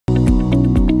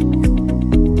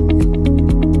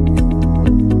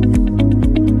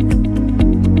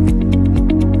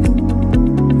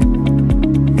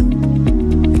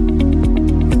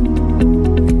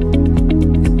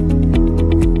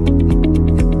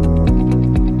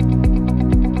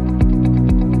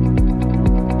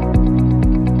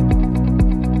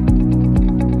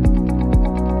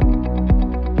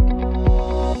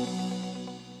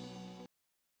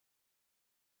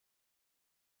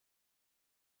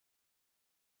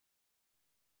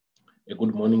A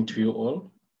good morning to you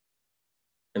all,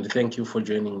 and thank you for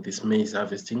joining this maize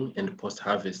harvesting and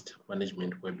post-harvest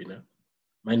management webinar.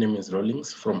 My name is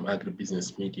Rawlings from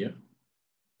Agribusiness Media.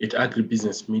 At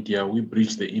Agribusiness Media, we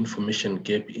bridge the information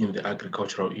gap in the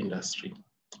agricultural industry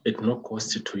at no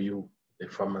cost to you, the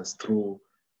farmers, through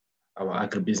our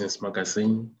Agribusiness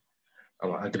magazine,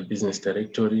 our Agribusiness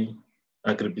directory,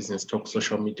 Agribusiness Talk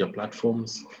social media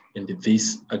platforms, and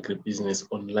this Agribusiness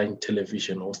online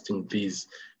television hosting these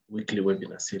weekly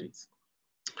webinar series.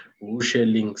 We will share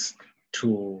links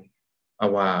to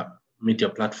our media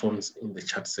platforms in the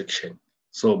chat section.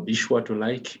 So be sure to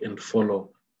like and follow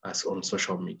us on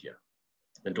social media.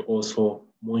 And also,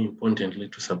 more importantly,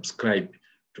 to subscribe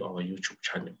to our YouTube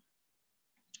channel.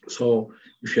 So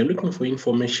if you're looking for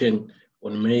information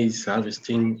on maize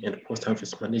harvesting and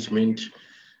post-harvest management,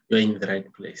 you're in the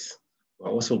right place.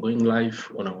 We're also going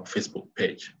live on our Facebook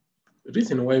page. The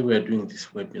reason why we are doing this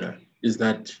webinar is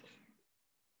that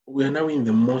we are now in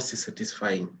the most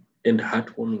satisfying and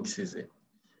heartwarming season,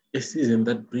 a season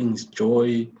that brings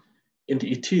joy, and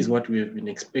it is what we have been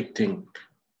expecting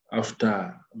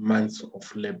after months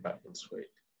of labor and sweat.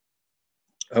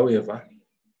 However,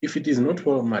 if it is not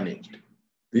well managed,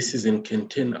 this season can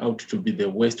turn out to be the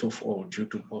worst of all due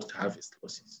to post-harvest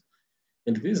losses.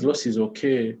 And these losses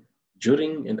occur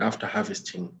during and after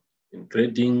harvesting, in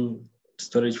grading,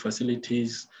 storage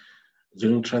facilities,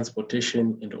 during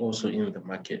transportation, and also in the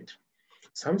market.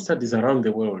 Some studies around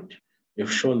the world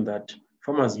have shown that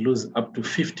farmers lose up to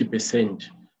 50%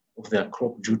 of their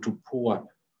crop due to poor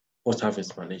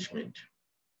post-harvest management.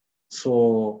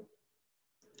 So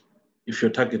if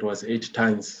your target was 8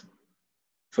 tons,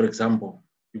 for example,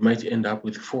 you might end up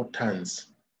with 4 tons,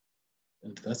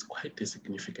 and that's quite a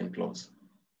significant loss.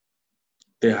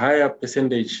 The higher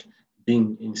percentage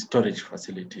being in storage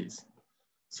facilities.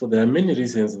 So there are many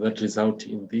reasons that result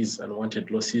in these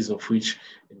unwanted losses, of which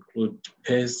include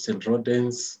pests and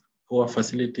rodents, poor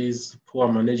facilities, poor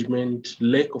management,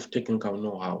 lack of technical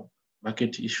know-how,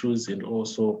 market issues, and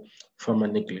also farmer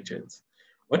negligence.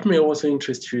 What may also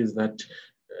interest you is that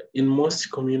in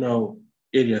most communal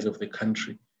areas of the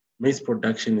country, maize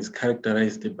production is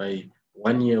characterized by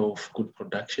 1 year of good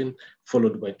production,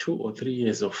 followed by 2 or 3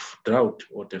 years of drought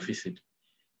or deficit.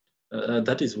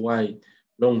 That is why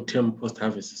long-term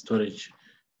post-harvest storage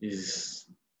is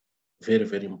very,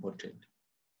 very important.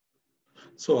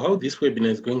 So how this webinar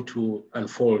is going to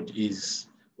unfold is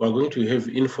we're going to have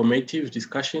informative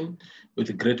discussion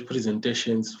with great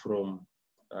presentations from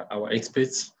our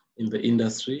experts in the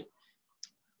industry.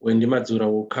 Wendy Madzura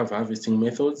will cover harvesting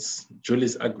methods.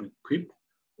 Julie's Agri-Equip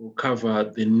will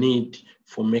cover the need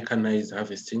for mechanized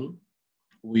harvesting.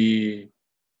 We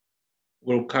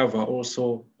will cover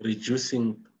also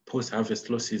reducing post-harvest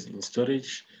losses in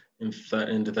storage,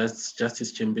 and that's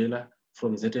Justice Chembela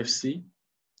from ZFC.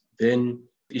 Then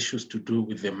issues to do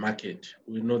with the market.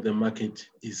 We know the market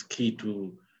is key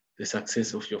to the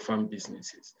success of your farm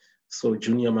businesses. So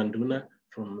Junior Manduna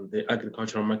from the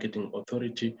Agricultural Marketing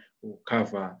Authority will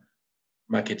cover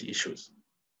market issues.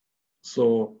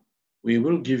 So we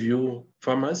will give you,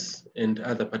 farmers and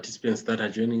other participants that are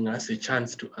joining us, a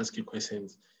chance to ask you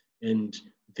questions, and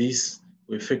this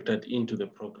we factored into the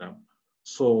program.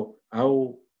 So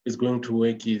how it's going to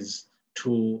work is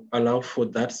to allow for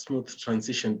that smooth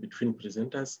transition between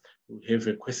presenters. We have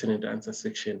a question and answer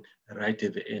section right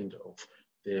at the end of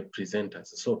the presenters.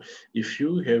 So if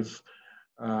you have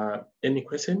any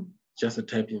question, just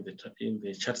type in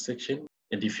the chat section.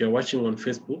 And if you're watching on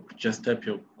Facebook, just type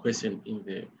your question in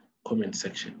the comment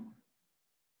section.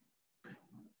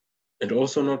 And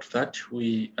also note that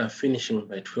we are finishing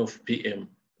by 12 p.m.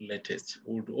 latest.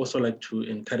 We would also like to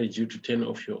encourage you to turn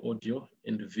off your audio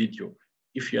and video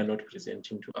if you are not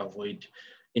presenting, to avoid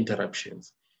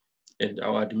interruptions. And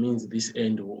our admins this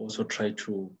end will also try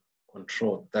to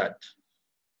control that.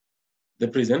 The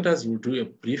presenters will do a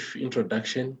brief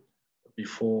introduction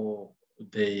before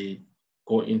they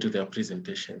go into their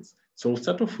presentations. So we'll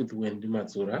start off with Wendy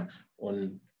Madzura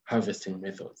on harvesting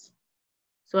methods.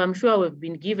 So I'm sure we've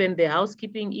been given the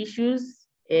housekeeping issues,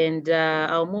 and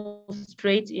I'll move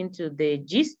straight into the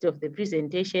gist of the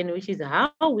presentation, which is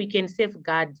how we can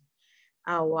safeguard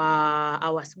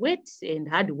our sweat and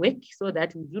hard work so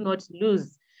that we do not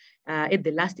lose at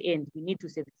the last end. We need to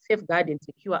safeguard and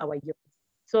secure our yield.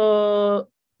 So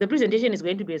the presentation is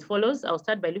going to be as follows. I'll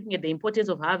start by looking at the importance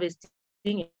of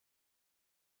harvesting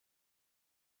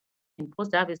and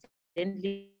post-harvest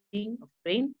handling of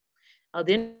grain. I'll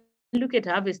then look at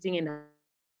harvesting and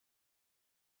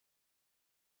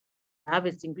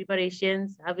harvesting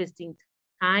preparations, harvesting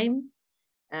time,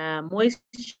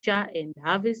 moisture and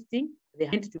harvesting, the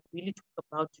hand to really talk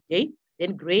about today.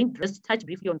 Then grain, just touch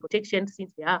briefly on protection,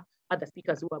 since there are other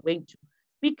speakers who are going to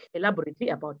speak elaborately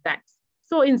about that.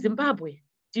 So in Zimbabwe,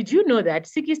 did you know that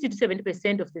 60 to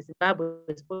 70% of the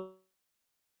Zimbabwe's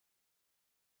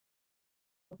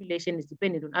population is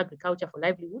dependent on agriculture for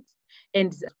livelihoods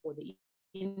and for the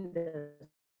industry?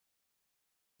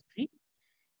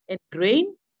 And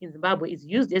grain in Zimbabwe is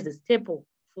used as a staple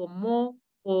for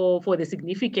the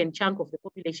significant chunk of the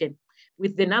population,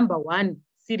 with the number one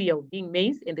cereal being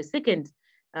maize and the second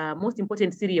most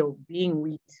important cereal being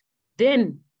wheat.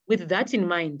 Then, with that in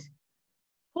mind,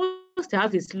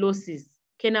 post-harvest losses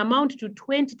can amount to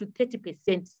 20 to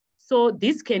 30%. So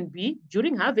this can be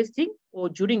during harvesting or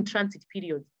during transit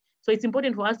periods. So it's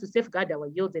important for us to safeguard our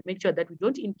yields and make sure that we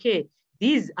don't incur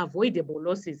these avoidable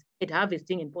losses at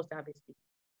harvesting and post-harvesting.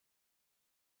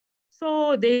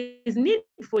 So there is need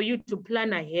for you to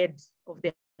plan ahead of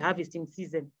the harvesting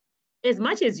season. As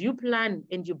much as you plan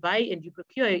and you buy and you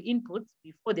procure your inputs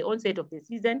before the onset of the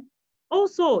season,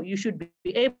 also you should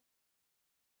be able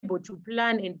to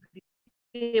plan and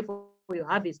prepare for your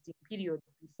harvesting period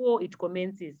before it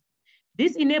commences.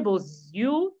 This enables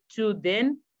you to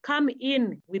then come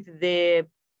in with the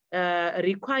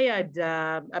required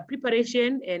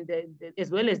preparation and as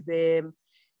well as the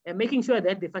making sure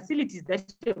that the facilities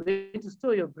that you're going to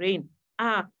store your grain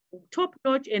are top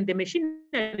notch and the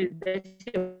machinery that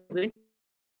you're going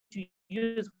to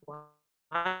use for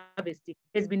harvesting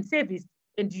has been serviced,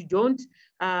 and you don't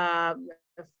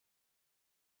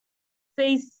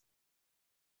face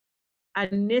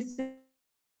unnecessary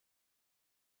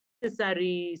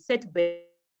setbacks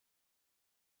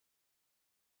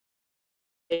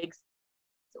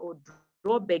or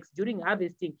drawbacks during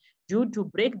harvesting due to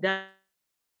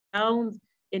breakdowns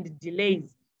and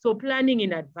delays. So planning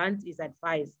in advance is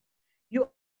advised. You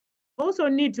also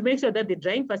need to make sure that the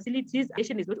drying facilities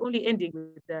is not only ending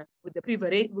with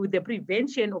the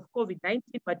prevention of COVID-19,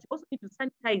 but you also need to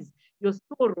sanitize your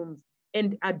storerooms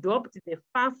and adopt the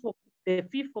FIFO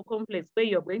complex, where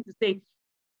you're going to say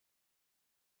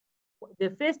the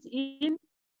first in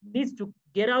needs to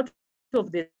get out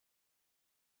of the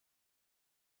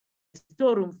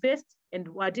storeroom first, and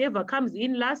whatever comes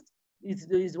in last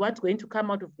is what's going to come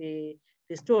out of the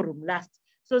storeroom last.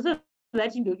 So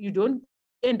that you don't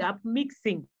end up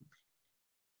mixing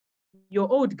your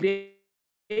old grain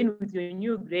with your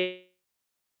new grain,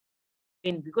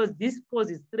 because this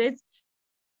poses threats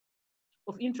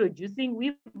of introducing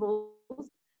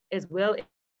weevils, as well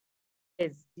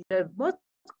as most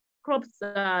crops,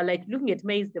 like looking at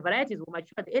maize, the varieties will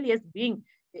mature, the earliest being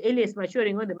the earliest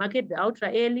maturing on the market, the ultra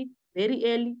early, very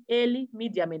early,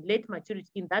 medium, and late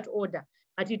maturity in that order.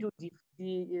 But it will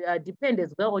depend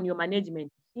as well on your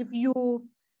management. If you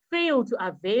fail to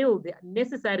avail the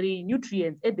necessary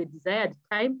nutrients at the desired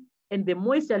time and the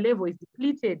moisture level is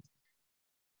depleted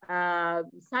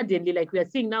suddenly, like we are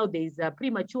seeing now, there is a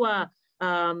premature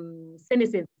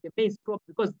senescence of the maize crop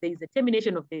because there is a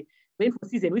termination of the rainfall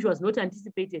season, which was not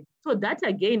anticipated. So that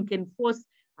again can force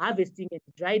harvesting and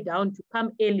dry down to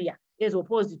come earlier, as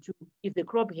opposed to if the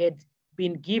crop had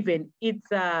been given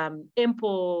its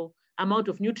ample amount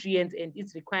of nutrients and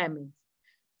its requirements.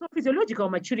 So physiological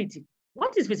maturity.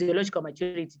 What is physiological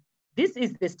maturity? This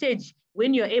is the stage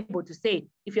when you're able to say,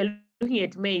 if you're looking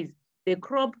at maize, the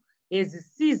crop has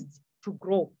ceased to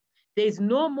grow. There is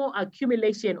no more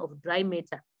accumulation of dry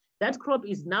matter. That crop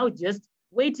is now just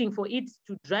waiting for it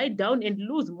to dry down and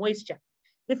lose moisture.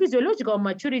 The physiological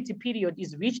maturity period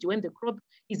is reached when the crop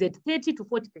is at 30 to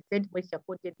 40% moisture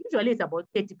content. Usually it's about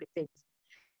 30%.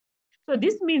 So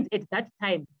this means at that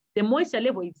time, the moisture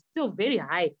level is still very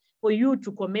high for you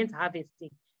to commence harvesting,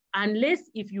 unless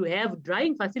if you have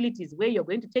drying facilities where you're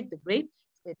going to take the grain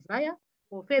to a dryer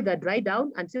or further dry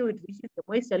down until it reaches the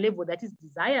moisture level that is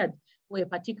desired for a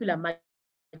particular market.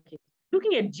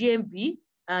 Looking at GMB,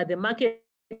 the market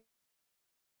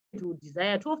to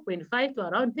desire 12.5 to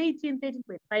around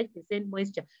 13.5%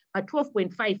 moisture, but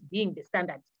 12.5 being the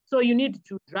standard. So you need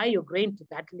to dry your grain to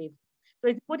that level. So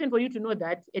it's important for you to know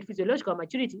that at physiological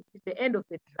maturity, it's the end of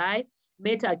the dry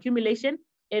matter accumulation.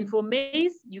 And for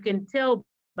maize, you can tell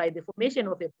by the formation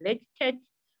of a black cake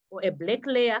or a black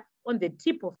layer on the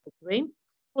tip of the grain.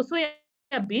 For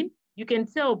soybean, you can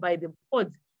tell by the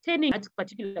pods turning that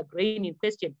particular grain in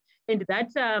question. And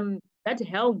that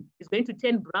helm is going to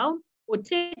turn brown or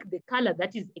take the color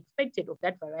that is expected of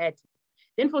that variety.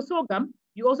 Then for sorghum,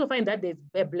 you also find that there's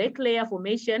a black layer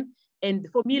formation, and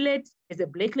for millet, there's a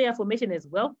black layer formation as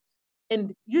well.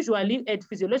 And usually at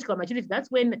physiological maturity, that's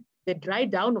when the dry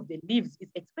down of the leaves is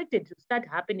expected to start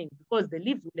happening, because the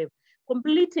leaves will have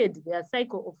completed their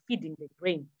cycle of feeding the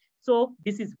grain. So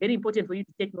this is very important for you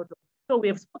to take note of. So we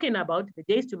have spoken about the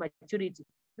days to maturity.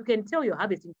 You can tell your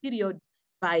harvesting period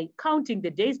by counting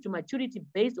the days to maturity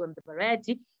based on the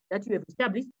variety that you have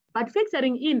established, but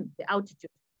factoring in the altitude.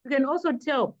 You can also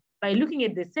tell by looking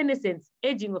at the senescence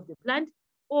aging of the plant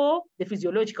or the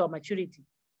physiological maturity.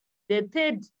 The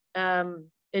third,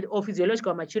 or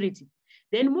physiological maturity.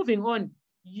 Then moving on,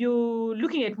 you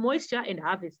looking at moisture and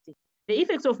harvesting. The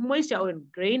effects of moisture on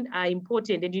grain are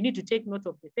important, and you need to take note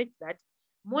of the fact that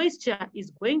moisture is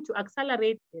going to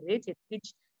accelerate the rate at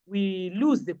which we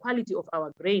lose the quality of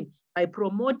our grain by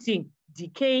promoting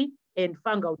decay and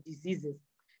fungal diseases.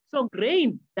 So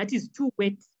grain that is too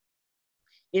wet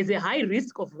is a high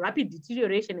risk of rapid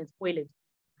deterioration and spoilage.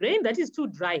 Grain that is too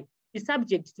dry is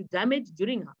subject to damage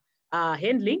during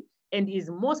handling and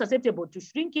is more susceptible to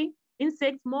shrinking,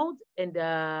 insect mold, and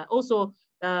also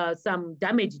some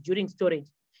damage during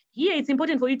storage. Here, it's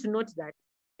important for you to note that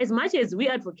as much as we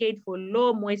advocate for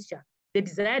low moisture, the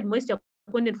desired moisture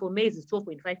content for maize is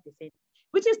 12.5%,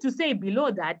 which is to say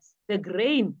below that, the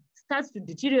grain starts to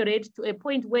deteriorate to a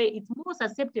point where it's more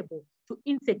susceptible to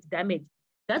insect damage.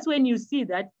 That's when you see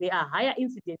that there are higher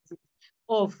incidences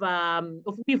of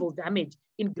weevil damage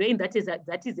in grain that is at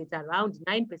around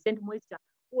 9% moisture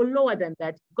or lower than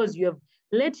that, because you have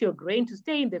let your grain to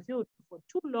stay in the field for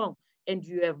too long and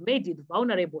you have made it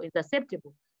vulnerable and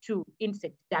susceptible to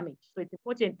insect damage. So it's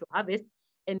important to harvest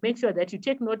and make sure that you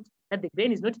take note that the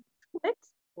grain is not too wet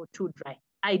or too dry.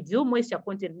 Ideal moisture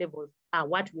content levels are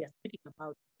what we are speaking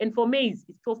about. And for maize,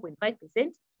 it's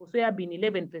 12.5%, for soybean,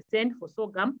 11%, for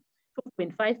sorghum,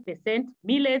 12.5%,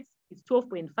 millets, it's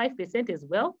 12.5% as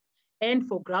well, and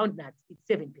for groundnuts, it's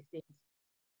 7%.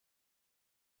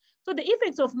 So the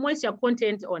effects of moisture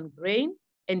content on grain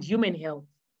and human health.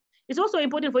 It's also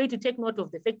important for you to take note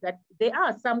of the fact that there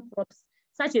are some crops,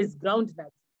 such as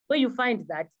groundnuts, where you find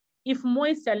that if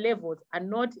moisture levels are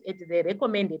not at the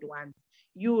recommended ones,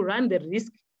 you run the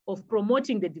risk of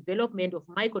promoting the development of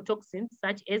mycotoxins,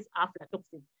 such as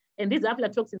aflatoxins. And these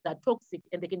aflatoxins are toxic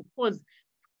and they can cause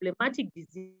problematic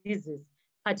diseases.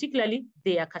 Particularly,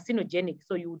 they are carcinogenic.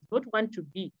 So you would not want to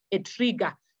be a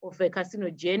trigger of a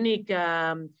carcinogenic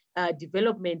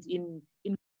development in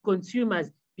consumers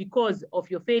because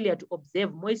of your failure to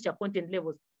observe moisture content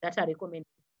levels that are recommended.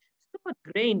 Stored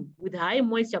grain with high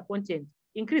moisture content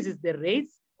increases the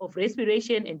rates of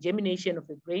respiration and germination of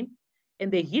the grain,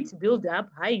 and the heat buildup,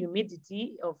 high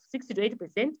humidity of 60 to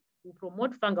 80% will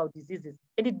promote fungal diseases.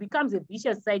 And it becomes a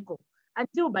vicious cycle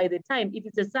until by the time, if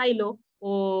it's a silo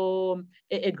or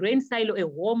a grain silo,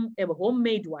 a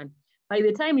homemade one, by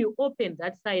the time you open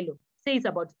that silo, say it's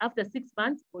about after 6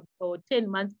 months or 10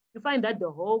 months, you find that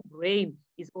the whole grain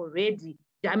is already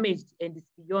damaged and it's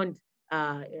beyond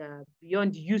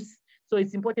use. So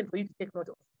it's important for you to take note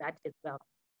of that as well.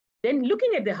 Then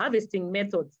looking at the harvesting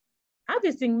methods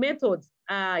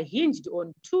are hinged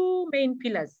on two main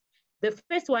pillars. The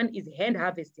first one is hand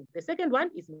harvesting. The second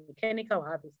one is mechanical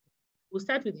harvesting. We'll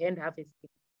start with hand harvesting.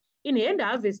 In hand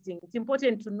harvesting, it's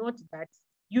important to note that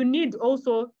you need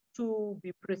also to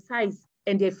be precise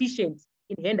and efficient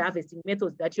in hand harvesting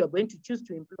methods that you are going to choose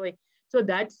to employ so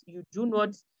that you do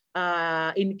not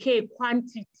incur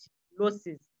quantity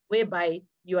losses, whereby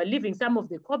you are leaving some of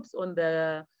the crops on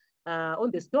the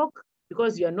stock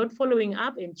because you are not following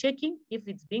up and checking if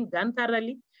it's being done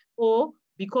thoroughly, or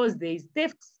because there is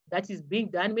theft that is being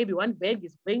done. Maybe one bag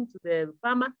is going to the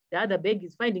farmer, the other bag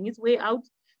is finding its way out.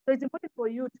 So it's important for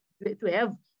you to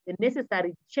have the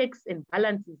necessary checks and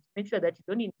balances to make sure that you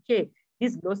don't incur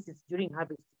these losses during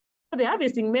harvesting. So the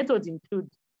harvesting methods include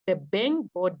the bang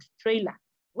board trailer,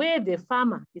 where the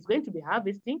farmer is going to be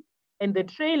harvesting, and the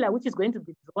trailer, which is going to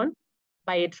be drawn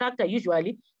by a tractor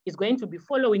usually, is going to be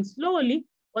following slowly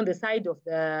on the side of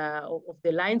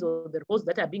the lines or the rows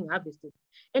that are being harvested.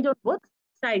 And on both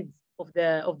sides of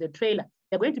the trailer,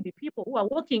 there are going to be people who are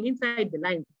walking inside the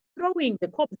lines, throwing the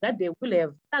crops that they will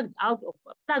have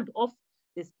plugged off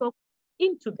the stock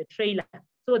into the trailer,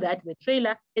 so that the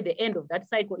trailer at the end of that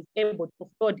cycle is able to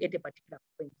offload at a particular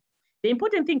point. The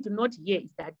important thing to note here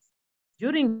is that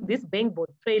during this bang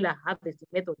board trailer harvesting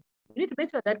method, you need to make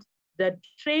sure that the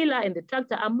trailer and the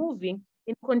tractor are moving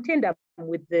in contender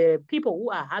with the people who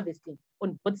are harvesting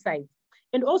on both sides.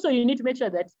 And also you need to make sure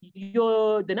that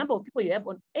the number of people you have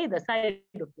on either side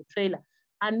of the trailer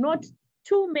are not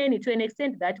too many, to an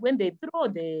extent that when they throw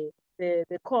the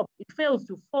crop, it fails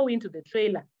to fall into the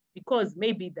trailer because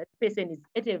maybe that person is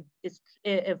at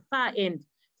a far end.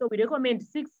 So we recommend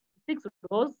six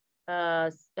rows,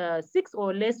 6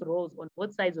 or less rows on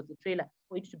both sides of the trailer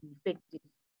for it to be effective.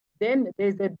 Then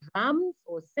there's the drums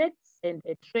or sets and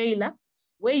a trailer,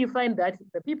 where you find that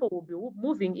the people will be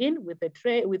moving in with the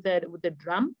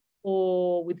drum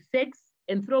or with sacks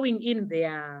and throwing in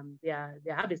their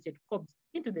harvested crops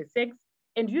into the sacks.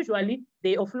 And usually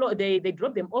they offload, they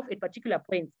drop them off at particular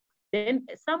points. Then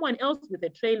someone else with a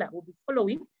trailer will be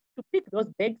following to pick those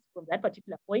bags from that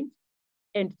particular point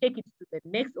and take it to the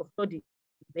next offloading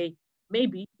bay.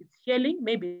 Maybe it's shelling,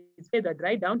 maybe it's further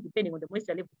dry down, depending on the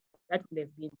moisture level that will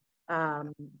have been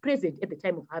present at the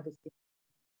time of harvesting.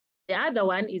 The other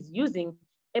one is using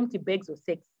empty bags or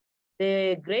sacks.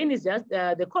 The grain is just,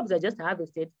 the cobs are just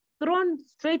harvested, thrown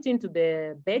straight into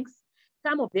the bags.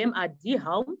 Some of them are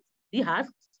dehusked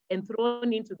and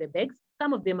thrown into the bags.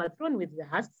 Some of them are thrown with the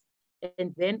husks,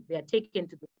 and then they are taken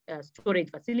to the storage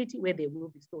facility where they will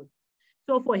be stored.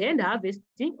 So for hand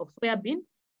harvesting of soybean,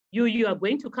 you are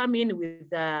going to come in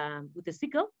with a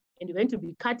sickle, and you're going to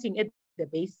be cutting at the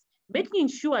base, making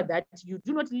sure that you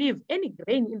do not leave any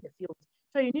grain in the field.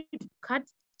 So you need to cut,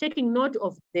 taking note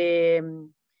of the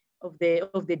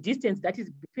distance that is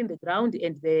between the ground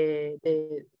and the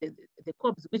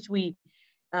cobs, which we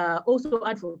also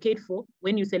advocate for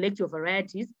when you select your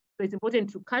varieties. So it's important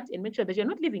to cut and make sure that you're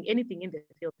not leaving anything in the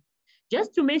field.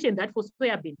 Just to mention that for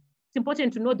soybean, it's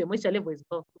important to know the moisture level as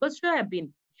well, because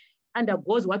soybean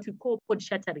undergoes what we call pod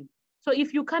shattering. So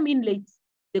if you come in late,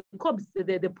 the cobs,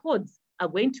 the pods are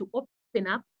going to open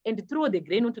up and throw the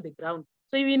grain onto the ground.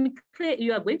 So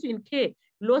you are going to incur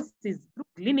losses through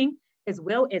gleaning, as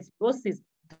well as losses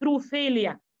through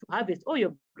failure to harvest all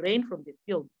your grain from the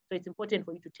field. So it's important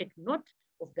for you to take note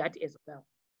of that as well.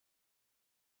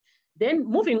 Then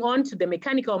moving on to the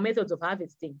mechanical methods of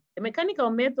harvesting. The mechanical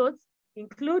methods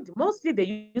include mostly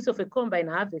the use of a combine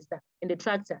harvester and a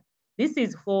tractor. This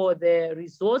is for the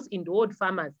resource-endowed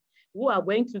farmers who are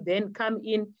going to then come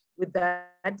in with that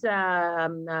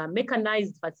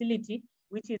mechanized facility,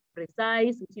 which is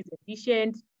precise, which is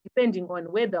efficient, depending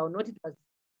on whether or not it was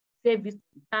serviced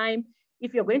in time.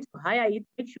 If you're going to hire it,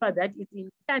 make sure that it's in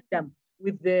tandem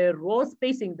with the row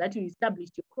spacing that you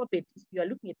established your crop at. If you are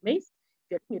looking at maize,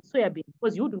 if you're looking at soybean,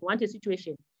 because you wouldn't want a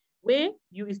situation where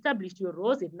you established your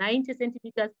rows at 90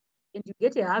 centimeters and you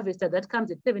get a harvester that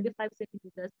comes at 75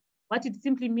 centimeters. What it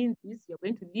simply means is you're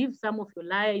going to leave some of your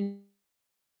lines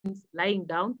lying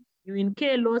down. You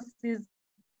incur losses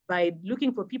by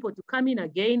looking for people to come in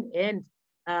again and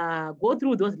go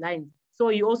through those lines. So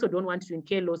you also don't want to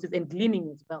incur losses and gleaning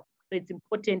as well. So it's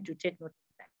important to take note of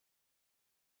that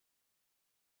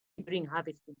during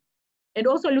harvesting. And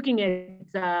also looking at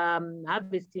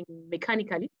harvesting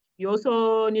mechanically, you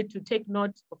also need to take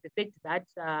note of the fact that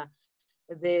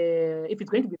if it's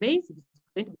going to be maize, if it's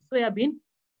going to be soybean,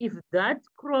 if that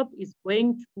crop is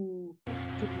going to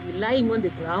be lying on the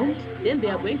ground, then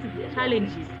there are going to be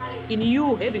challenges in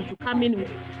you having to come in with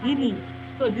gleaning.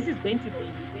 So this is going to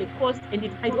be a cost, and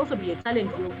it might also be a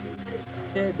challenge.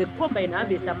 The combine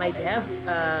harvester might have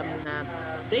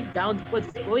breakdowns because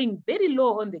it's going very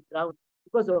low on the ground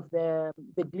because of the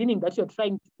gleaning that you're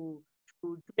trying to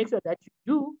make sure that you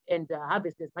do and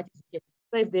harvest as much as you can.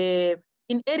 So if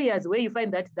in areas where you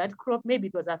find that that crop maybe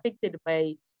it was affected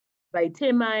by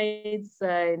termites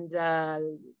and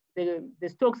the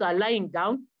stalks are lying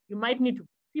down, you might need to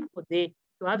put people there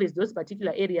to harvest those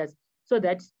particular areas so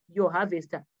that your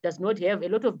harvester does not have a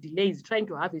lot of delays trying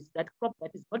to harvest that crop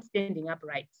that is not standing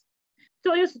upright.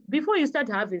 So before you start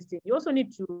harvesting, you also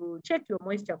need to check your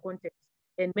moisture content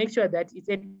and make sure that it's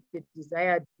at the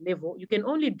desired level. You can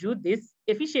only do this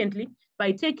efficiently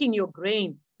by taking your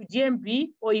grain to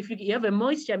GMB, or if you have a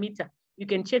moisture meter, you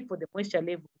can check for the moisture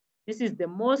level. This is the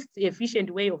most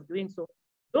efficient way of doing so.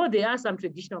 Though there are some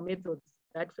traditional methods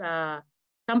that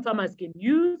some farmers can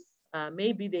use,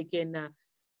 maybe they can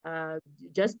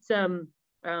just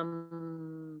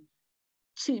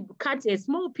cut a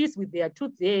small piece with their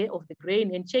tooth there of the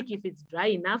grain and check if it's dry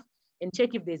enough and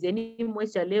check if there's any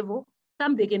moisture level.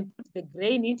 Some they can put the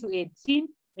grain into a tin,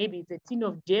 maybe it's a tin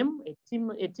of jam, a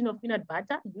tin of peanut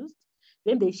butter used.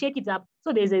 Then they shake it up.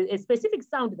 So there's a specific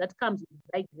sound that comes with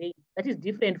dry grain that is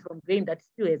different from grain that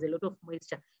still has a lot of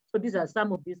moisture. So these are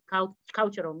some of these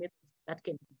cultural methods that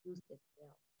can be used as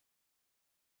well.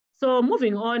 So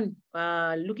moving on,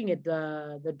 looking at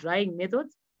the drying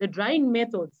methods. The drying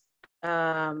methods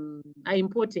are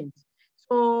important.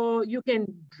 So you can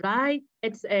dry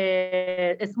at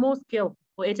a small scale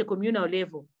or at a communal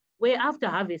level, where after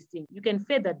harvesting, you can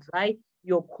further dry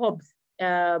your cobs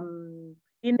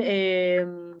in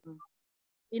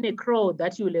a crow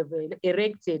that you'll have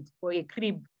erected, or a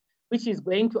crib, which is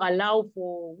going to allow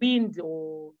for wind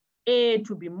or air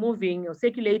to be moving or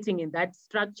circulating in that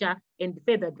structure and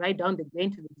further dry down the grain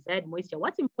to the desired moisture.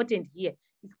 What's important here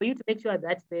is for you to make sure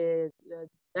that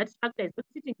that structure is not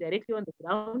sitting directly on the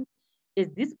ground,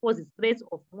 as this causes stress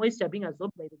of moisture being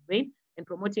absorbed by the grain and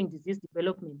promoting disease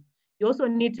development. You also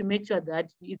need to make sure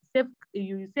that you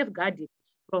safeguard it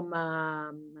from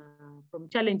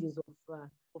challenges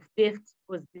of theft,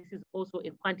 because this is also a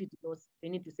quantity loss.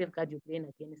 You need to safeguard your grain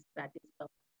against that as well.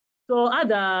 So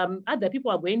other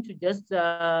people are going to just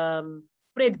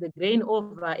spread the grain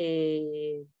over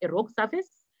a rock surface.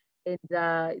 And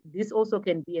this also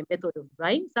can be a method of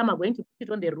drying. Some are going to put it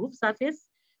on the roof surface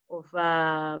of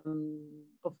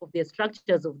their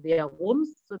structures of their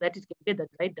homes, so that it can get that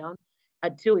dried down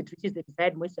until it reaches the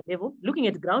desired moisture level. Looking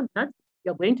at groundnuts,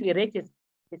 you're going to erect a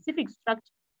specific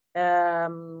structure,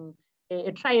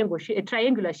 a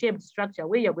triangular shaped structure,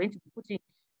 where you're going to be putting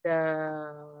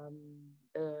the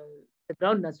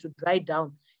groundnuts to dry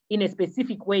down in a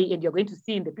specific way, and you're going to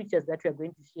see in the pictures that we are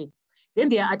going to share. Then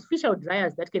there are artificial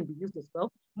dryers that can be used as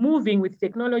well, moving with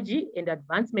technology and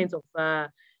advancements of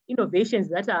innovations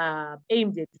that are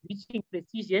aimed at reaching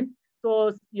precision.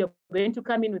 So you're going to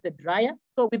come in with a dryer.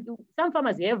 So with some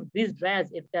farmers have these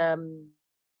dryers.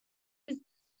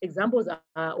 Examples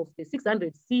are of the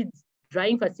 600 seeds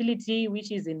drying facility,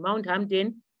 which is in Mount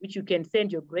Hamden, which you can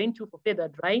send your grain to for further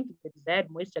drying to the desired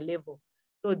moisture level.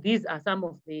 So these are some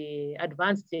of the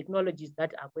advanced technologies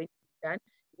that are going to be done,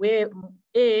 where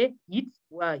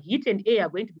heat and air are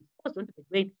going to be forced onto the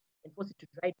grain and force it to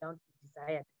dry down to the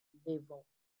desired level.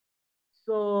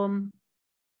 So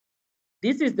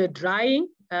this is the drying.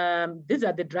 These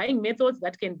are the drying methods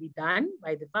that can be done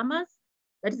by the farmers.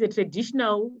 That is a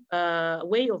traditional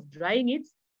way of drying it.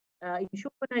 In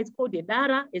Shona, it's called a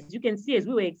dara. As you can see, as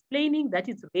we were explaining, that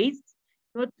it's raised,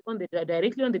 not on the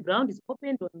directly on the ground. It's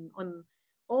opened on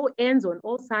all ends, on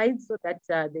all sides, so that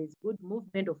there's good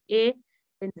movement of air.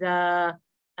 And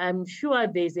I'm sure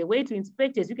there's a way to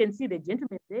inspect. As you can see, the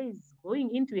gentleman there is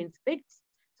going in to inspect.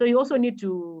 So you also need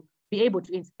to be able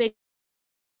to inspect.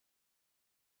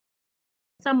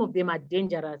 Some of them are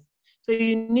dangerous. So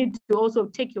you need to also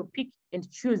take your pick and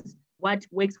choose what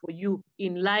works for you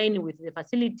in line with the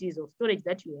facilities of storage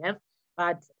that you have.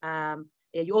 But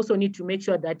you also need to make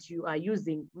sure that you are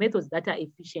using methods that are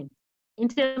efficient. In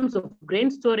terms of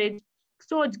grain storage,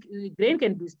 grain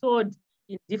can be stored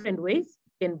in different ways.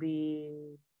 It can be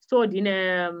stored in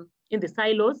the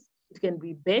silos. It can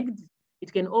be bagged.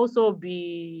 It can also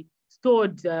be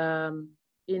stored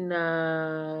in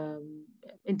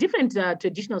different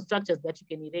traditional structures that you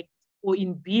can erect, or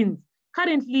in bins.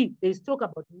 Currently, there's talk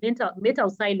about metal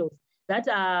silos that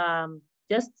are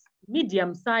just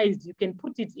medium-sized. You can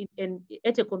put it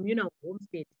at a communal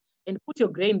homestead and put your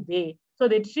grain there. So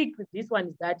the trick with this one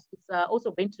is that it's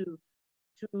also going to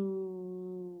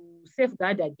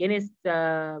safeguard against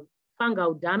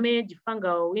fungal damage,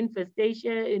 fungal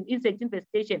infestation, insect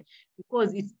infestation,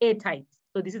 because it's airtight.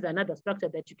 So this is another structure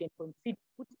that you can consider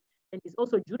put, and it's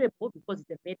also durable because it's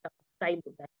a metal silo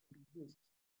that can be used.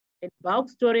 And bulk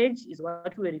storage is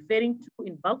what we're referring to.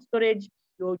 In bulk storage,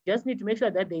 you just need to make sure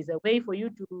that there's a way for you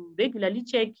to regularly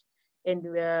check and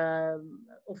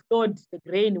offload the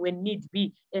grain when need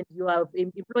be. And you are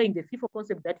employing the FIFO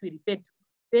concept that we refer to,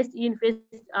 first in,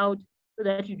 first out, so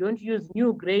that you don't use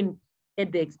new grain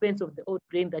at the expense of the old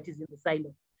grain that is in the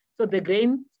silo. So the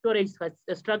grain storage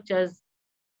structures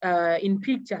in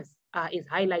pictures is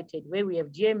highlighted, where we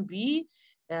have GMB,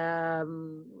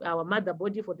 our mother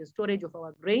body for the storage of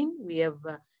our grain. We have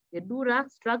the Dura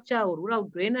structure or rural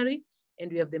granary,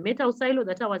 and we have the metal silo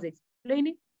that I was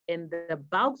explaining, and the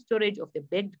bulk storage of the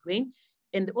bagged grain.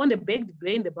 And on the bagged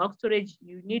grain, the bulk storage,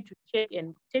 you need to check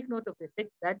and take note of the fact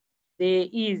that there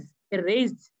is a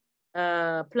raised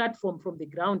platform from the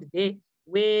ground there,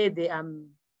 where there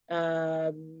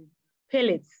are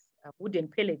pellets, wooden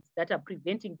pellets that are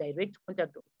preventing direct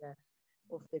contact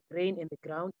of the grain and the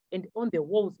ground, and on the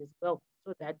walls as well,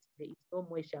 so that there is no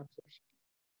moisture absorption.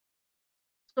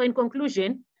 So in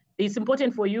conclusion, it's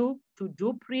important for you to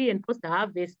do pre and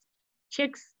post-harvest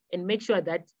checks and make sure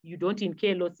that you don't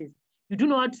incur losses. You do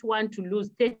not want to lose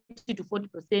 30 to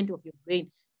 40% of your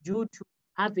grain due to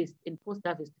harvest and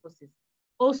post-harvest losses.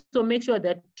 Also make sure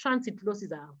that transit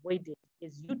losses are avoided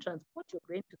as you transport your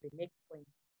grain to the next point.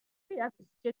 Pre-harvest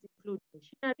checks include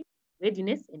machinery,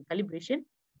 readiness and calibration,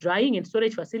 drying and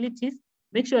storage facilities.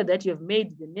 Make sure that you have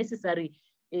made the necessary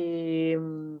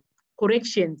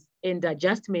corrections and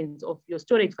adjustments of your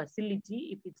storage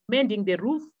facility. If it's mending the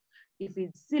roof, if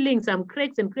it's sealing some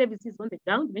cracks and crevices on the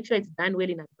ground, make sure it's done well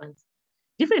in advance.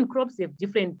 Different crops have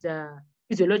different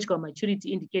physiological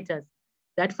maturity indicators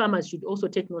that farmers should also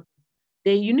take note of.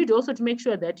 You need also to make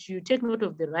sure that you take note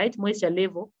of the right moisture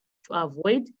level to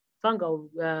avoid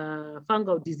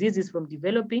fungal diseases from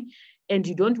developing, and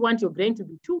you don't want your grain to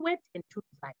be too wet and too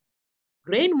dry.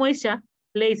 Grain moisture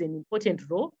plays an important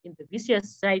role in the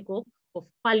vicious cycle of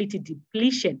quality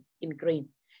depletion in grain.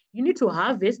 You need to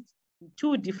harvest in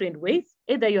two different ways.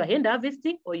 Either you're hand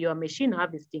harvesting or you're machine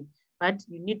harvesting, but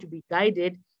you need to be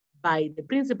guided by the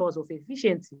principles of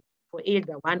efficiency for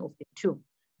either one of the two.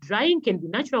 Drying can be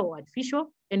natural or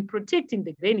artificial, and protecting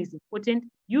the grain is important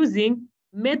using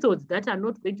methods that are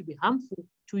not going to be harmful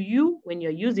to you when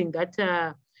you're using that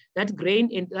grain,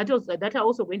 and that are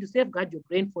also going to safeguard your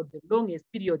grain for the longest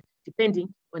period,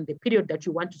 depending on the period that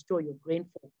you want to store your grain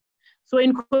for. So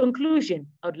in conclusion,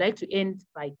 I would like to end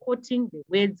by quoting the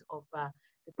words of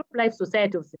the Crop Life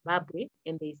Society of Zimbabwe,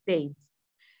 and they say,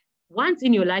 once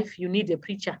in your life, you need a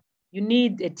preacher, you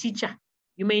need a teacher,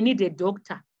 you may need a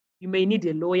doctor, you may need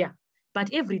a lawyer,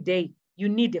 but every day you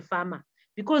need a farmer,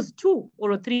 because 2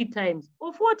 or 3 times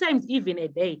or 4 times even a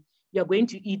day, you're going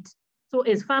to eat. So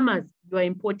as farmers, you are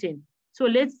important. So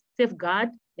let's safeguard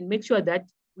and make sure that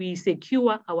we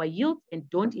secure our yield and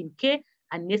don't incur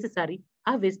unnecessary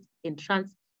harvest and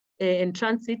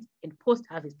transit and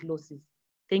post-harvest losses.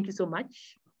 Thank you so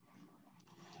much.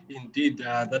 Indeed,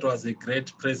 that was a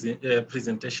great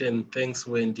presentation. Thanks,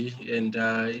 Wendy. And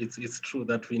it's true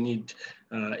that we need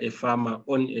a farmer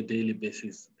on a daily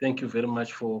basis. Thank you very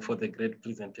much for the great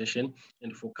presentation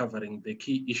and for covering the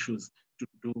key issues to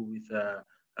do with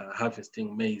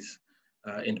harvesting maize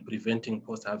and preventing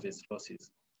post-harvest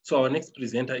losses. So our next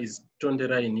presenter is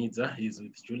Tonderai. He's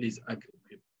with Julie's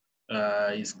Agri-Equip.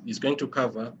 He's going to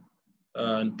cover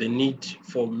the need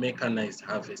for mechanized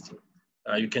harvesting.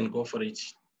 You can go for it,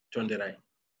 Tonderai.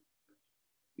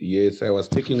 Yes, I was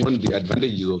taking on the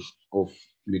advantages of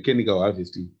mechanical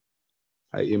harvesting.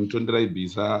 I am Tonderai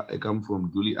Bhiza. I come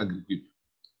from Julie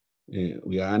Agri-Equip.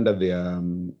 We are under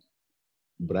the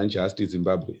branch HASTT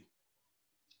Zimbabwe.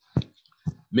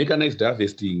 Mechanized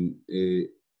harvesting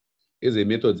as a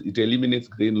method, it eliminates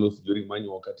grain loss during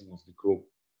manual cutting of the crop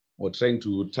or trying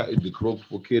to tie the crop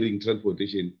for carrying,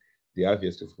 transportation, the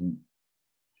harvest from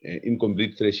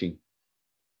incomplete threshing.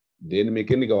 Then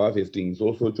mechanical harvesting is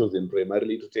also chosen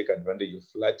primarily to take advantage of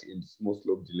flat and small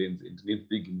sloped lands and needs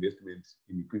big investments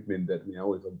in equipment that may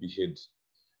however be shared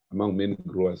among many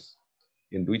growers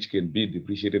and which can be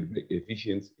depreciated by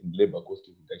efficiency and labor cost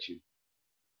reduction.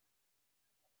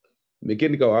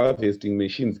 Mechanical harvesting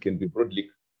machines can be broadly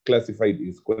classified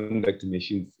as contact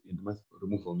machines and mass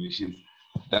removal machines.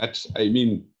 That, I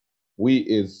mean, we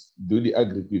as Julie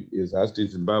Agri-Equip, as HASTT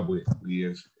Zimbabwe, we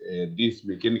have these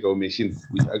mechanical machines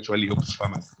which actually help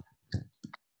farmers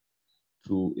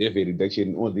to have a reduction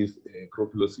in all these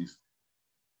crop losses.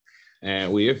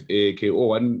 We have a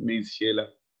KO1 maize sheller,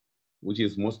 which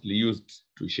is mostly used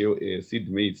to shell seed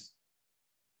maize.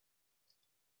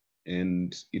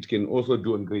 And it can also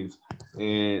do on grains.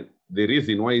 The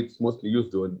reason why it's mostly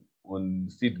used on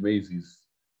seed maize is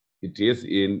it has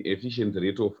an efficiency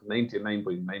rate of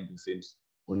 99.9%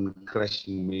 on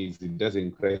crushing maize. It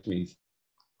doesn't crush maize.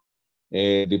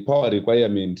 The power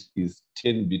requirement is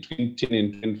between 10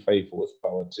 and 25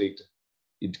 horsepower tractor.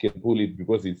 It can pull it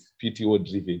because it's PTO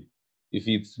driven. If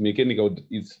it's mechanical,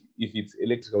 if it's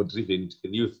electrical driven,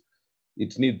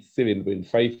 it needs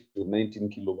 7.5 to 19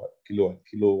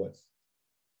 kilowatts.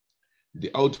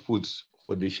 The output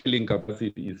for the shelling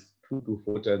capacity is 2 to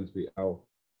 4 tons per hour.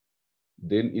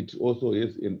 Then it also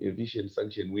has an efficient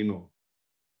suction window,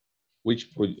 which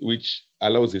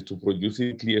allows it to produce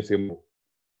a clear sample.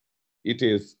 It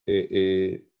has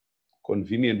a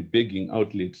convenient bagging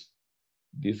outlet.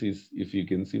 This is, if you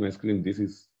can see my screen, this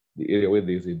is the area where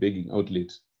there's a bagging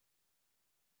outlet.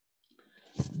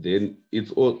 Then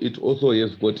it also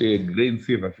has got a grain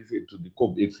saver fitted to the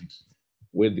cob exit.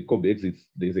 Where the cob exits,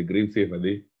 there's a grain saver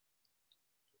there.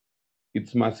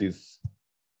 Its mass is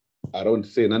around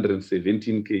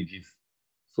 717 kgs.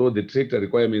 So the tractor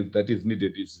requirement that is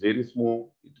needed is very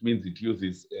small. It means it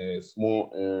uses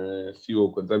small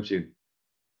fuel consumption.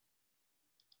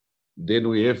 Then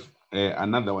we have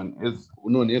another one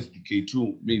known as the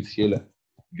K2 maize sheller.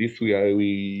 This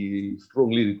we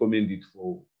strongly recommend it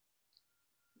for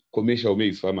commercial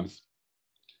maize farmers.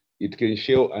 It can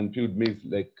shell unpeeled maize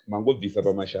like mango Bhiza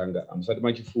pamashanga amusati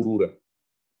machifurura.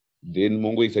 Then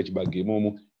mongo isa chibage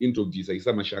momo into Bhiza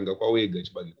isa mashanga kwawega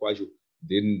chibage kwacho.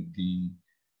 Then the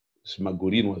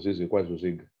smagorinwa zvese kwazvo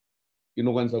zvega.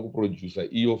 Inokwanisa kuproduce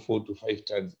iyo 4 to 5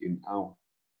 tons an hour.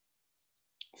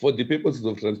 For the purposes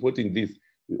of transporting this,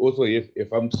 we also have a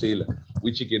farm trailer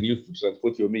which you can use to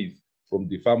transport your maize from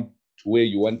the farm to where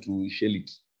you want to shell it.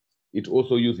 It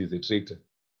also uses a tractor.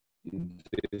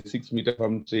 It's a 6-meter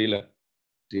farm trailer.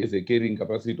 It has a carrying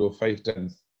capacity of 5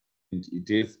 tons. And it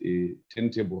has a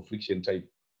turntable friction type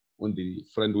on the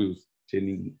front wheels,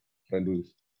 turning front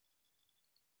wheels.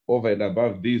 Over and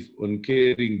above this, on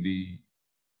carrying the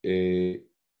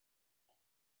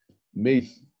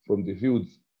maize from the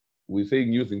fields, we're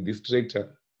saying using this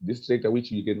tractor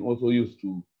which you can also use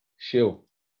to shell.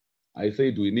 I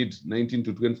said we need 19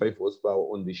 to 25 horsepower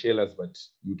on the shellers, but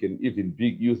you can even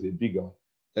use a bigger one.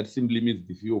 That simply means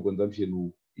the fuel consumption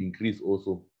will increase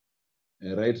also.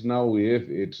 Right now we have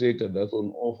a tractor that's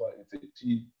on offer. It's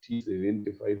a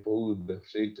T75 four-wheel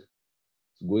tractor.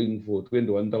 It's going for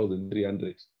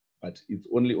 21,300, but it's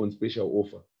only on special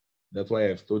offer. That's why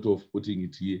I've thought of putting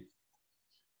it here.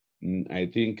 I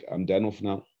think I'm done off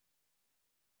now.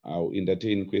 I'll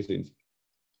entertain questions.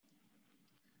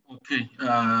 Okay,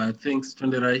 thanks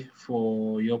Tonderai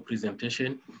for your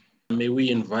presentation. May we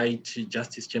invite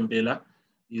Justice Chembela,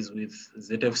 is with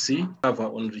ZFC, cover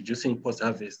on reducing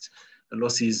post-harvest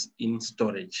losses in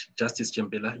storage. Justice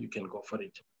Chembela, you can go for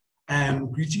it.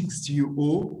 Greetings to you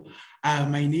all.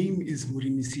 My name is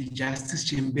Murimisi Justice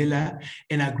Chembela,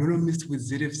 an agronomist with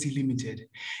ZFC Limited.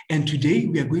 And today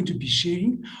we are going to be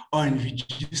sharing on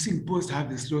reducing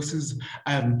post-harvest losses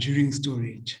during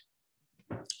storage.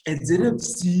 At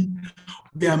ZFC,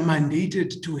 we are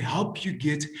mandated to help you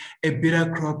get a better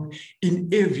crop in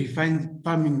every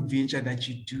farming venture that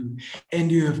you do. And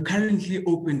you have currently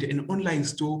opened an online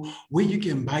store where you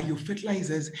can buy your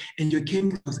fertilizers and your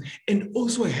chemicals and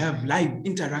also have live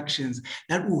interactions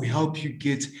that will help you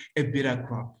get a better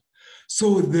crop.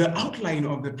 So the outline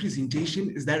of the presentation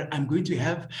is that I'm going to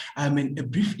have a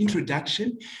brief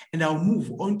introduction, and I'll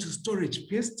move on to storage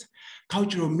pests,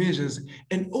 cultural measures,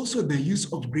 and also the use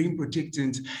of grain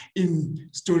protectants in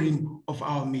storing of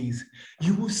our maize.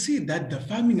 You will see that the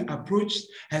farming approach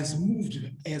has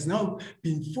now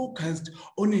been focused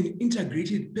on an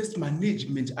integrated pest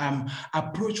management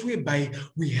approach, whereby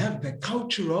we have the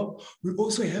cultural, we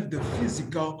also have the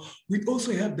physical, we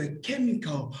also have the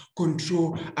chemical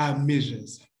control measures.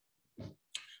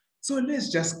 So let's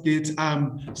just get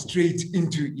straight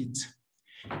into it.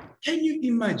 Can you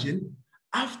imagine,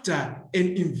 after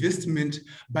an investment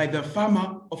by the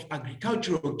farmer of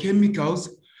agricultural chemicals,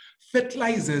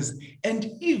 fertilizers, and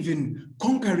even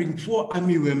conquering for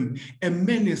armyworm, a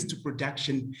menace to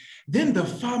production, then the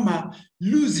farmer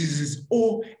loses his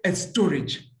ore at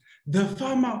storage. The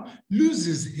farmer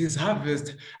loses his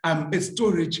harvest at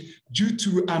storage due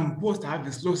to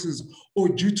post-harvest losses or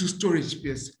due to storage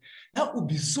pests. That would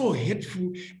be so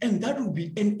hurtful, and that would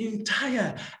be an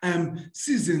entire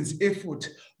season's effort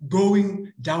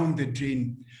going down the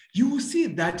drain. You will see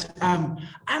that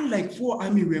unlike for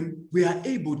armyworm, we are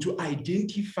able to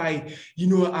identify,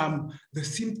 the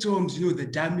symptoms, the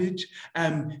damage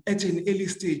at an early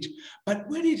stage. But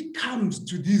when it comes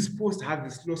to these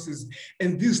post-harvest losses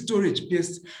and these storage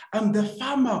pests, the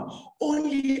farmer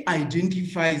only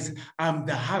identifies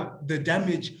the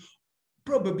damage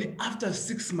probably after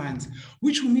 6 months,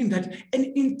 which will mean that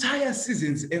an entire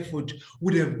season's effort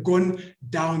would have gone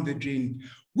down the drain,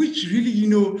 which really,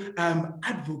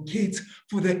 advocates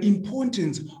for the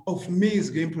importance of maize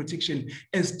grain protection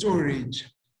and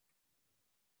storage.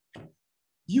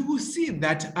 You will see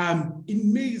that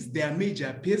in maize, there are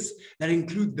major pests that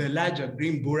include the larger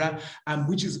grain borer,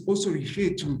 which is also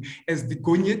referred to as the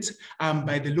gonyet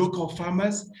by the local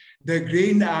farmers, the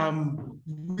grain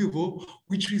weevil,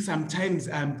 which we sometimes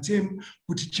term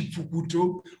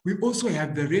Chipukuto. We also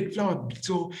have the red flower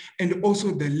beetle and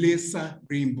also the lesser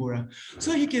grain borer.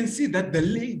 So you can see that the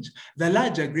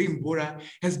larger grain borer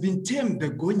has been termed the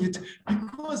gonyet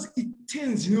because it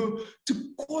tends,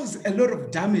 to cause a lot of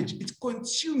damage. It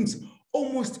consumes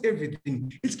almost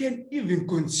everything. It can even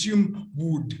consume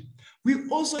wood. We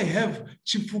also have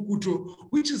Chipukuto,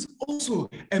 which is also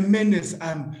a menace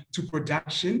to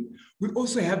production. We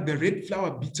also have the red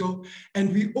flower beetle,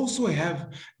 and we also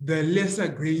have the lesser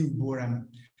grain borer.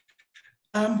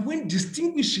 When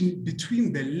distinguishing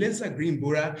between the lesser grain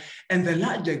borer and the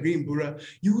larger grain borer,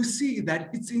 you will see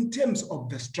that it's in terms of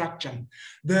the structure.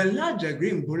 The larger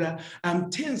grain borer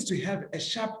tends to have a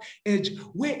sharp edge,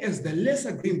 whereas the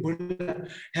lesser grain borer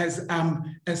has a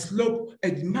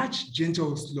much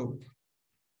gentle slope.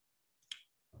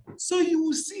 So you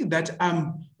will see that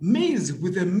maize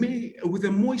with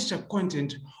a moisture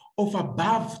content of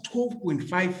above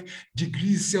 12.5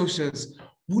 degrees Celsius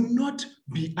will not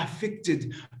be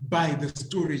affected by the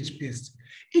storage pest.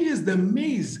 It is the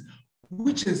maize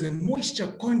which has a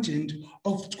moisture content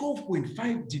of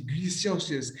 12.5 degrees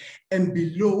Celsius and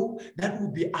below that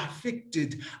will be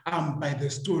affected by the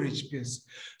storage pest.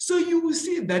 So you will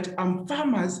see that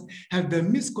farmers have the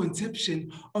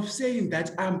misconception of saying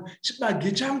that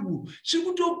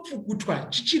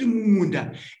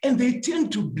and they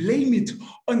tend to blame it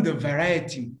on the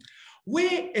variety.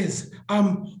 Whereas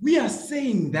we are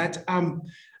saying that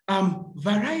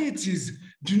varieties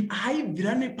the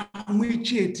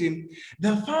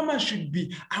farmer should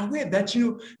be aware that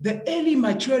the early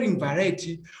maturing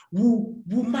variety will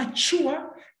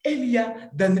mature earlier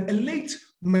than a late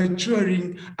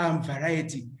maturing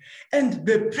variety. And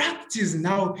the practice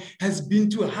now has been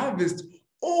to harvest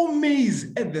all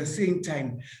maize at the same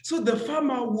time. So the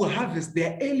farmer will harvest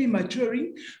their early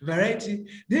maturing variety,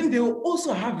 then they will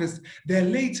also harvest their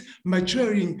late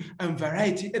maturing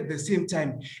variety at the same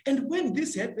time. And when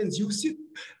this happens, you see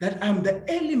that the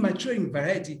early maturing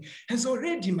variety has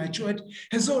already matured,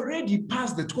 has already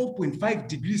passed the 12.5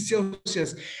 degrees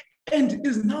Celsius, and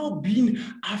is now being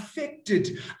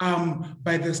affected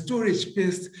by the storage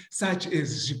pests such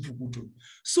as Zipukutu.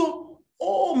 So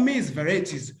all maize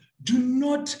varieties do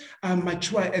not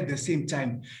mature at the same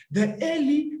time. The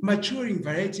early maturing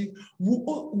variety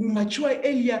will mature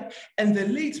earlier, and the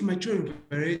late maturing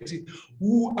variety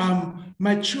will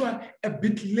mature a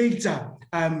bit later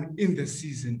in the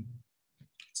season.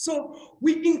 So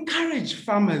we encourage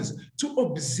farmers to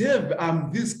observe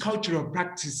these cultural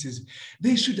practices.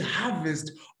 They should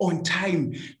harvest on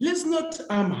time. Let's not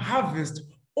harvest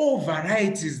all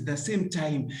varieties the same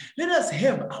time. Let us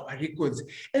have our records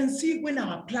and see when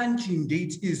our planting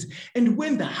date is and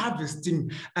when the harvesting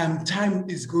time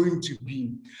is going to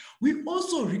be. We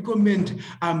also recommend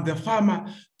the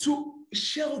farmer to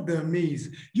shell the maize.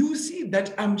 You will see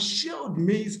that shelled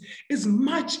maize is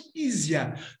much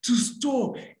easier to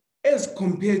store as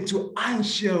compared to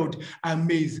unshelled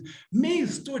maize.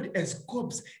 Maize stored as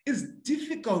cobs is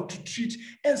difficult to treat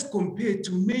as compared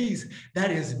to maize that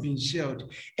has been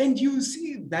shelled. And you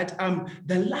see that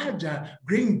the larger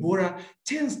grain borer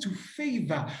tends to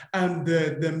favor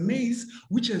the maize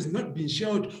which has not been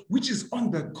shelled, which is on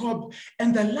the cob,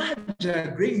 and the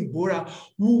larger grain borer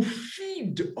will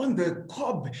feed on the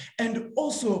cob and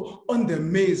also on the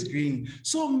maize grain.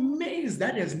 So maize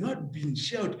that has not been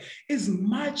shelled is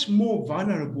much more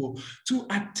vulnerable to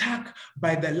attack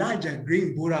by the larger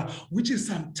grain borer, which is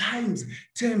sometimes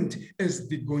termed as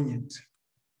the gonyet.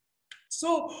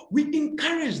 So we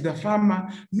encourage the farmer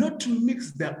not to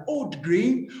mix the old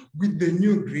grain with the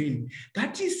new grain.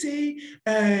 That is say,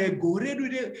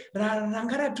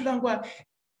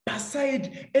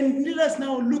 aside, and let us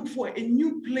now look for a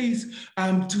new place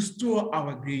to store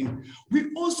our grain.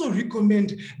 We also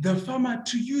recommend the farmer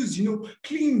to use,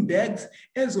 clean bags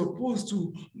as opposed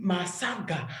to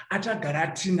masaga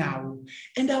atagarati now.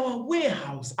 And our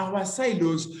warehouse, our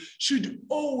silos should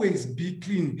always be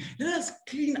clean. Let us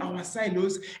clean our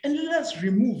silos and let us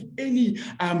remove any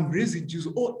residues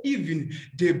or even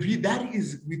debris that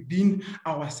is within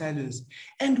our silos.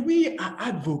 And we are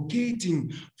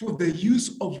advocating for the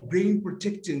use of grain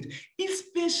protectant,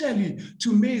 especially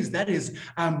to maize that has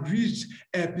reached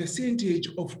a percentage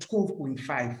of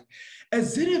 12.5. At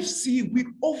ZFC, we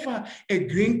offer a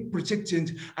grain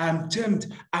protectant termed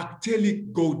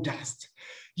acrylic gold dust.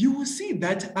 You will see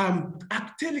that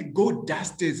acrylic gold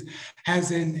dust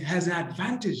has an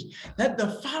advantage that the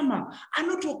farmer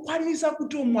anotokwanisa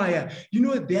kutomwaya,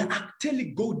 their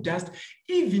acrylic gold dust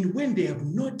even when they have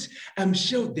not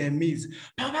shelled their maize.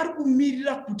 The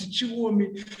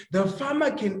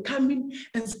farmer can come in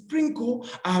and sprinkle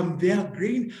their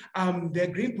grain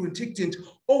protectant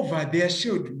over their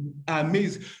shelled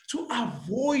maize to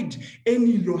avoid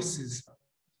any losses.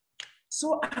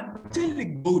 So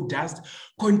acrylic gold dust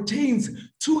contains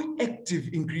two active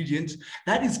ingredients,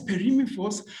 that is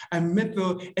perimifos and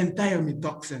methyl and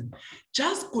thiamethoxam.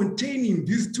 Just containing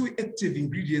these two active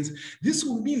ingredients, this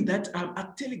will mean that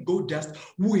acrylic gold dust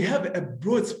will have a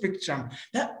broad spectrum.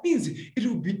 That means it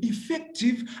will be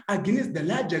effective against the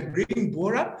larger grain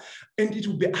borer, and it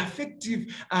will be effective.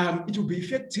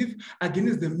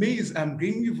 Against the maize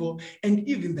grain weevil, and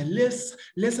even the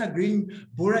lesser grain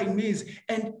borer in maize,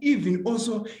 and even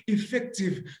also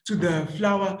effective to the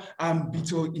flower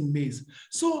beetle in maize.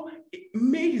 So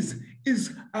maize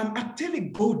is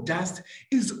acrylic gold dust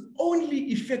is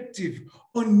only effective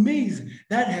on maize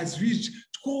that has reached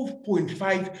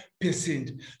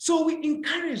 12.5%. So we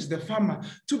encourage the farmer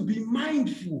to be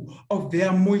mindful of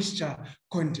their moisture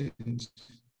content.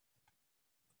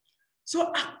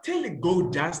 So acrylic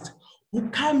gold dust will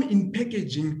come in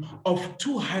packaging of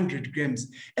 200 grams,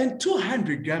 and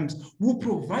 200 grams will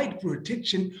provide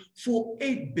protection for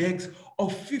 8 bags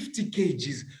of 50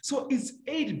 kgs. So it's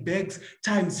 8 bags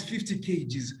times 50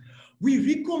 kgs.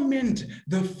 We recommend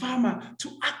the farmer to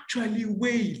actually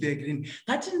weigh their grain.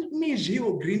 That measure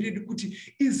your grain,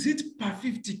 is it per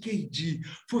 50 kg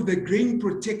for the grain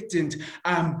protectant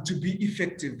to be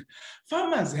effective?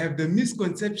 Farmers have the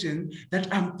misconception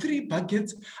that 3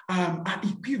 buckets are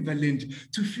equivalent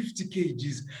to 50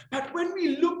 kgs. But when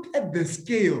we look at the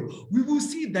scale, we will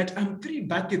see that 3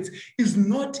 buckets is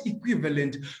not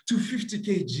equivalent to 50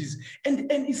 kgs.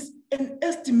 And an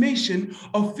estimation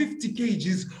of 50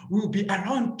 kgs will be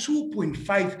around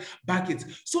 2.5 buckets.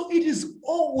 So it is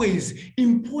always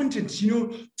important,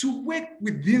 to work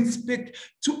within spec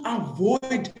to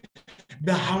avoid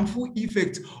the harmful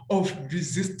effects of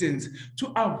resistance,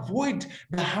 to avoid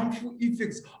the harmful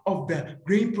effects of the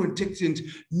grain protectant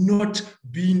not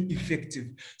being effective.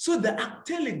 So the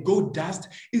acrylic gold dust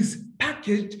is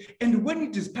packaged, and when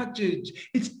it is packaged,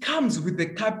 it comes with the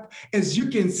cup, as you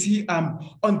can see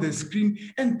on the screen.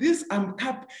 And this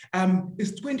cup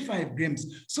is 25 grams.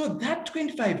 So that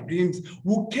 25 grams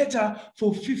will cater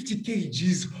for 50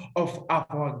 kgs of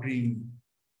our grain.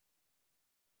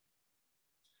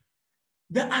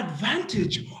 The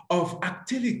advantage of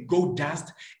acrylic gold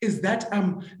dust is that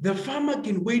the farmer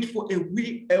can wait for a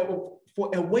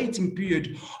waiting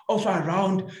period of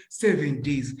around 7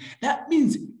 days. That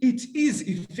means it is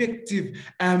effective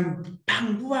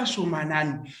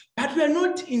but we are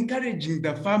not encouraging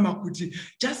the farmer kuti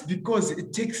just because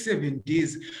it takes 7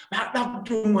 days,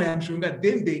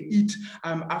 then they eat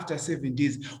after 7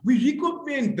 days. We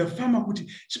recommend the farmer kuti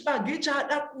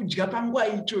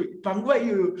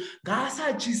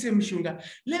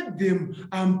let them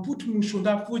put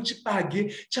mushonga for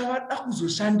chipage chavada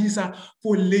kuzoshandisa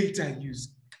for later use.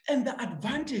 And the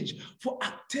advantage for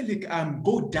acrylic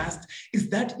gold dust is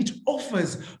that it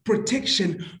offers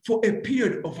protection for a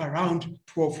period of around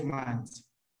 12 months.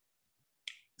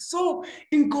 So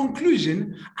in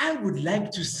conclusion, I would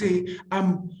like to say,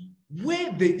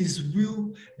 where there is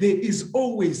will, there is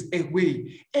always a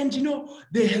way. And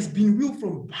there has been will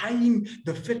from buying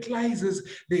the fertilizers,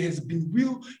 there has been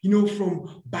will,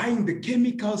 from buying the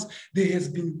chemicals, there has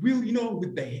been will,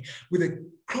 with the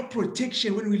crop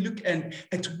protection, when we look at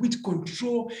weed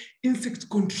control, insect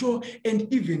control,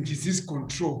 and even disease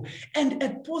control. And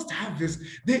at post-harvest,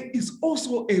 there is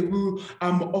also a will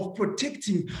of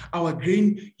protecting our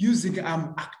grain using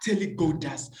acrylic gold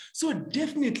dust. So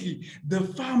definitely the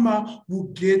farmer will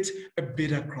get a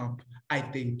better crop. I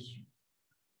thank you.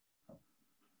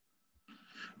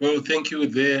 Well, thank you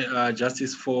there,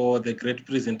 Justice, for the great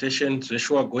presentation. Thanks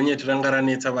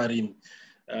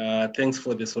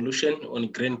for the solution on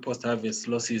grain post-harvest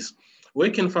losses. Where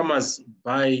can farmers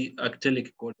buy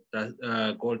acrylic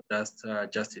gold dust,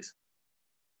 Justice?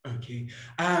 Okay,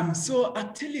 so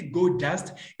acrylic gold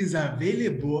dust is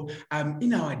available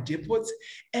in our depots,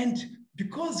 and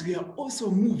because we are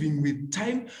also moving with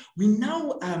time, we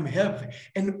now have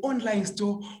an online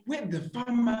store where the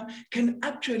farmer can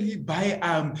actually buy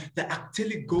the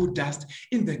acrylic gold dust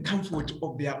in the comfort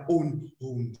of their own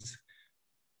homes.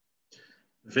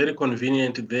 Very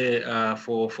convenient there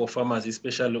for farmers,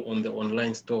 especially on the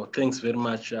online store. Thanks very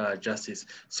much, Justice.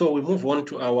 So we move on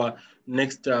to our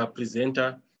next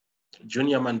presenter,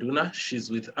 Junior Manduna. She's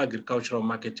with Agricultural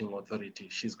Marketing Authority.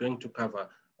 She's going to cover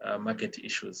market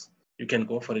issues. You can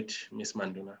go for it, Ms.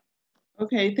 Manduna.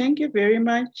 Okay, thank you very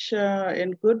much,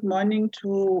 and good morning to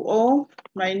all.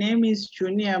 My name is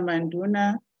Junior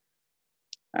Manduna.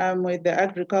 I'm with the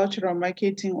Agricultural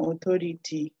Marketing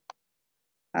Authority.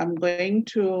 I'm going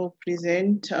to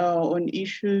present on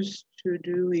issues to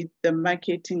do with the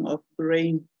marketing of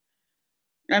grain.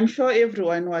 I'm sure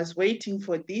everyone was waiting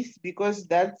for this because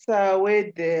that's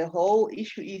where the whole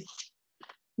issue is.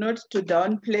 Not to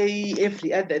downplay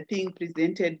every other thing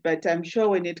presented, but I'm sure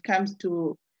when it comes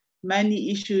to money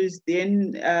issues,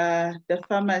 then the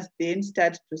farmers then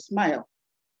start to smile.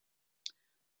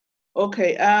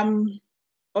 Okay,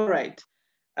 all right.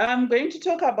 I'm going to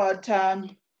talk about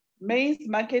maize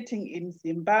marketing in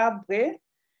Zimbabwe.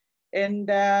 And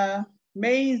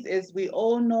maize, as we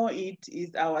all know, it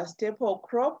is our staple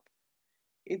crop.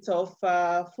 It's of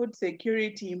food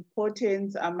security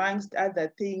importance, amongst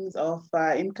other things of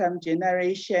income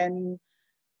generation,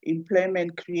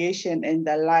 employment creation, and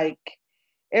the like.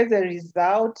 As a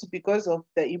result, because of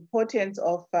the importance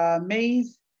of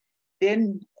maize,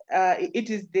 then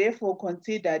it is therefore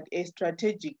considered a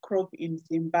strategic crop in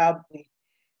Zimbabwe.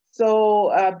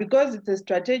 So because it's a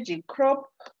strategic crop,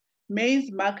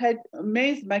 maize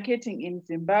marketing in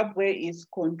Zimbabwe is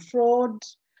controlled.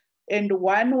 And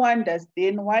one wonders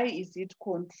then, why is it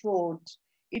controlled?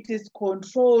 It is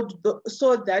controlled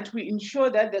so that we ensure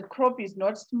that the crop is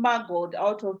not smuggled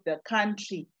out of the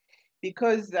country,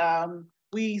 because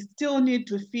we still need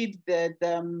to feed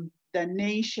the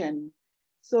nation.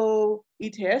 So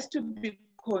it has to be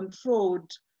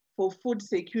controlled for food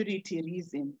security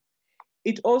reasons.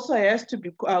 It also has to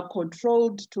be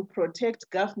controlled to protect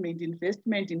government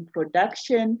investment in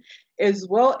production, as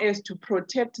well as to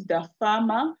protect the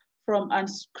farmer from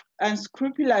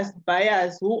unscrupulous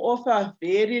buyers who offer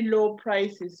very low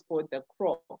prices for the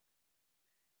crop.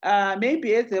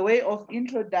 Maybe as a way of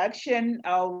introduction,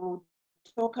 I'll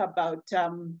talk about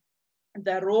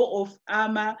the role of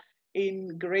AMA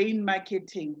in grain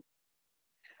marketing.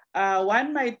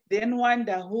 One might then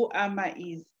wonder who AMA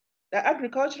is. The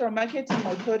Agricultural Marketing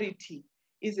Authority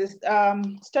is a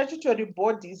statutory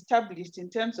body established in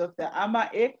terms of the AMA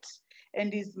Act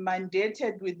and is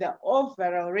mandated with the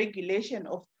overall regulation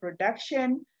of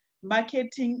production,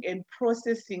 marketing, and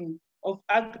processing of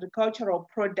agricultural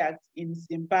products in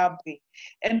Zimbabwe.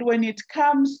 And when it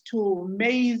comes to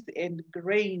maize and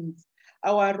grains,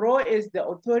 our role as the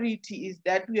authority is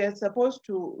that we are supposed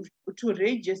to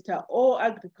register all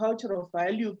agricultural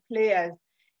value players,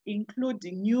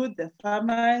 including the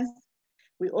farmers.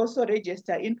 We also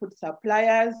register input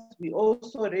suppliers. We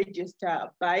also register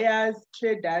buyers,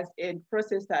 traders, and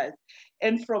processors.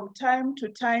 And from time to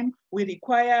time, we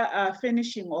require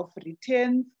finishing of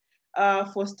returns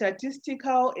for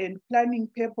statistical and planning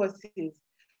purposes.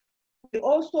 We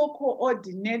also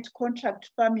coordinate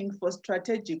contract farming for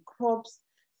strategic crops,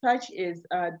 such as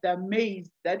the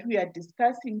maize that we are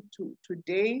discussing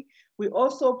today. We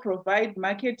also provide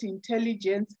market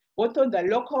intelligence, both on the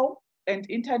local and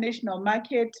international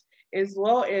market, as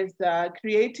well as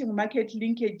creating market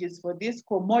linkages for these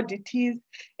commodities.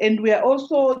 And we are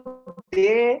also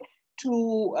there to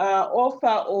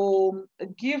offer or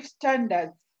give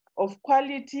standards of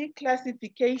quality,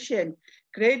 classification,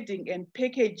 grading, and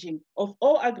packaging of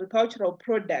all agricultural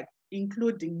products,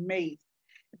 including maize.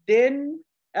 Then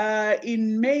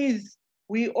in maize,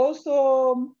 we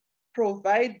also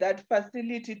provide that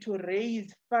facility to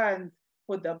raise funds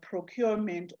for the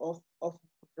procurement of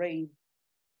grain.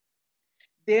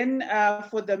 Then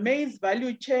for the maize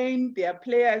value chain, there are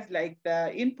players like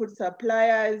the input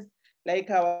suppliers, like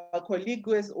our colleague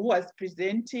who was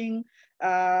presenting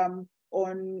on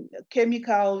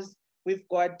chemicals. We've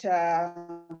got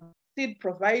seed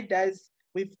providers,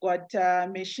 we've got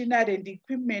machinery and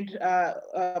equipment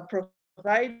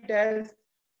providers.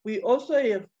 We also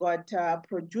have got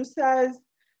producers.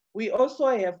 We also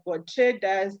have got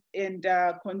traders and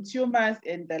consumers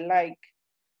and the like.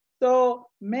 So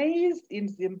maize in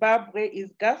Zimbabwe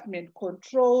is government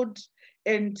controlled,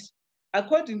 and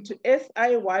according to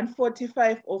SI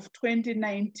 145 of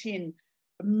 2019,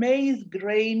 maize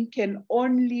grain can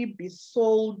only be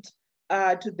sold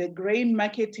to the Grain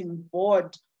Marketing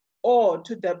Board or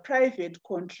to the private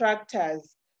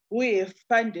contractors who have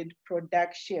funded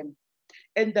production.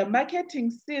 And the marketing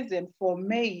season for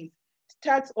maize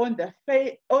starts on the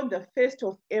 1st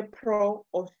of April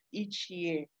of each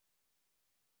year.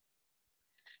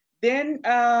 Then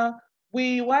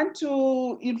we want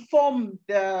to inform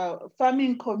the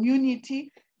farming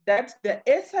community that the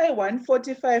SI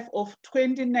 145 of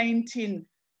 2019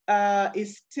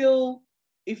 is still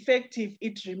effective.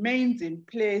 It remains in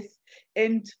place.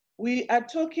 And we are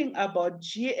talking about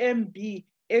GMB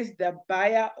as the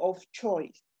buyer of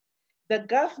choice. The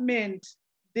government,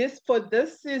 for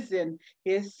this season,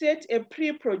 has set a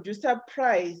pre-producer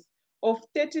price of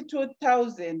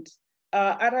 32,000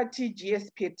 RTGS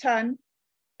per ton,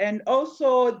 and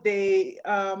also they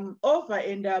over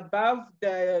and above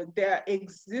their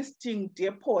existing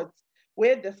depots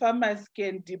where the farmers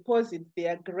can deposit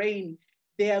their grain.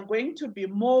 There are going to be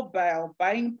mobile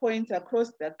buying points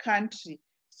across the country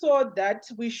so that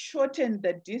we shorten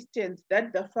the distance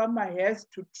that the farmer has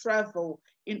to travel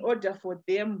in order for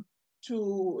them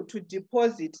to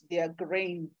deposit their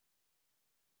grain.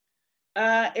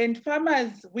 And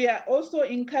farmers, we are also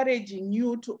encouraging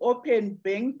you to open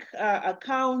bank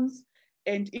accounts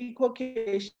and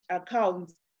EcoCash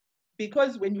accounts,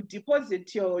 because when you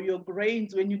deposit your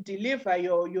grains, when you deliver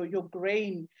your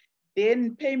grain,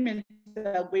 then payments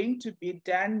are going to be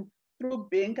done through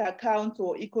bank accounts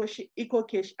or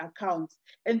EcoCash accounts.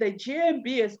 And the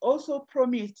GMB has also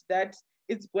promised that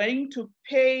it's going to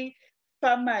pay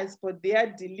farmers for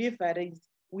their deliveries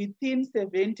within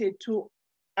 72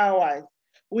 hours.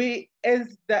 We,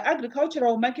 as the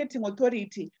Agricultural Marketing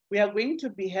Authority, we are going to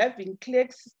be having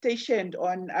clerks stationed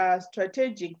on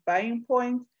strategic buying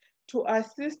points to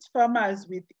assist farmers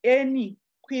with any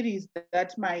queries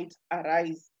that might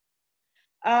arise.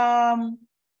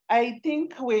 I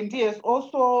think Wendy has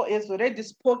already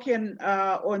spoken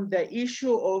on the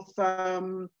issue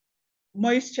of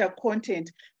moisture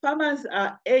content. Farmers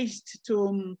are urged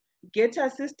to get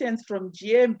assistance from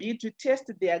GMB to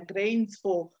test their grains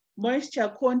for moisture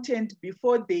content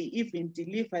before they even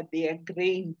deliver their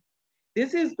grain.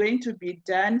 This is going to be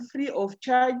done free of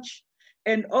charge,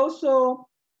 and also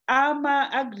AMA,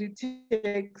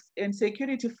 Agritechs, and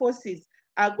security forces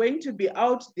are going to be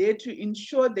out there to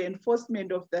ensure the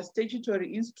enforcement of the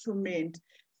statutory instrument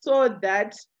so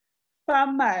that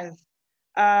farmers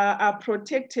are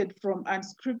protected from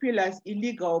unscrupulous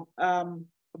illegal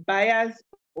buyers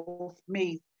of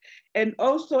maize. And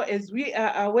also, as we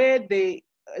are aware,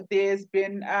 there's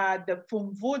been the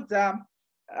Madzura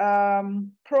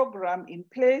program in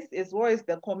place, as well as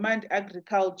the Command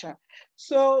Agriculture.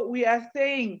 So we are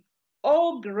saying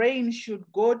all grain should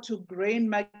go to Grain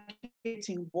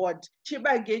Marketing Board.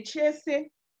 Chibage chese,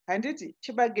 handiti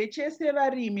chibage chese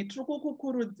varimi tiri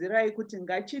kukukurudzirai kuti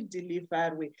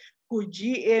ngachidhilivharwe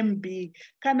ku-GMB.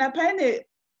 Kana pane,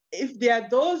 if there are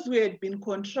those who had been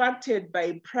contracted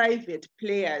by private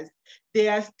players, they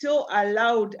are still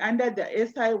allowed under the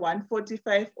SI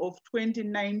 145 of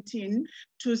 2019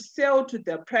 to sell to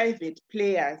the private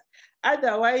players.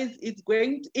 Otherwise, it's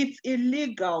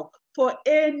illegal for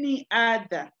any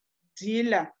other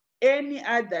dealer, any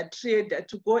other trader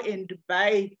to go and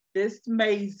buy this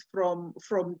maize from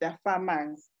the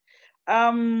farmers.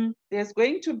 There's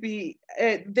going to be,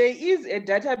 there is a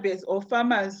database of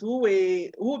farmers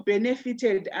who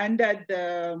benefited under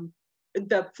the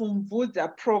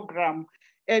Madzura program.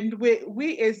 And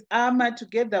we as AMA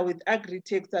together with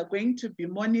Agritech are going to be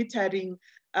monitoring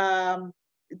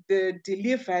the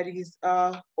deliveries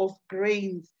of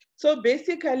grains. So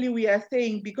basically we are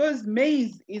saying, because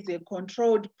maize is a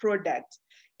controlled product,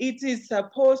 it is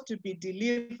supposed to be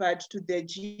delivered to the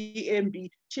GMB.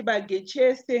 Chibage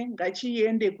chese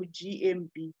ngachiende ku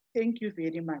GMB. Thank you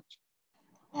very much.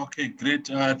 Okay, great.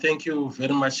 Thank you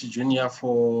very much, Junior,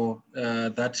 for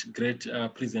that great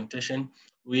presentation.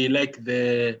 We like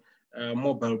the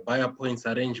mobile buyer points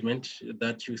arrangement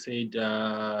that you said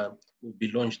will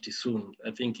be launched soon. I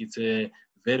think it's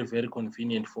very, very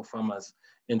convenient for farmers.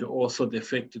 And also the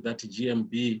fact that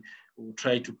GMB will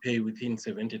try to pay within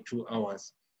 72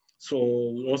 hours. So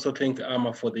we also thank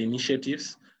AMA for the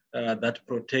initiatives that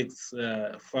protects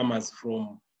farmers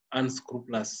from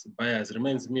unscrupulous buyers.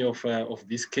 Reminds me of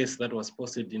this case that was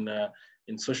posted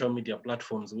in social media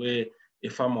platforms where a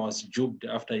farmer was duped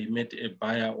after he met a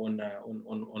buyer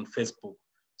on Facebook.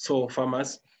 So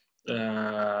farmers,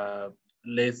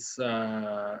 let's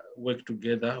work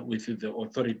together with the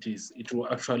authorities. It will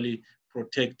actually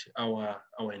protect our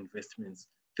investments.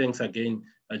 Thanks again,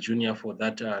 Junior, for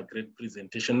that great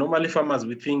presentation. Normally farmers,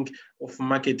 we think of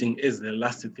marketing as the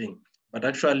last thing, but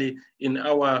actually in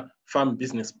our farm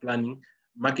business planning,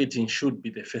 marketing should be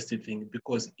the first thing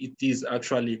because it is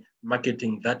actually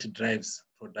marketing that drives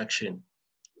production.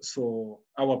 So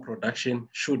our production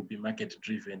should be market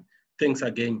driven. Thanks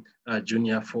again,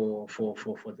 Junior, for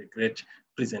the great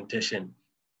presentation.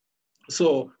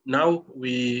 So now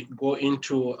we go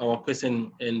into our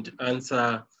question and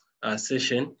answer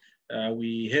session.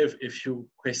 We have a few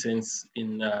questions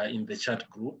in the chat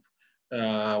group.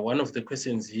 One of the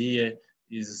questions here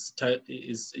is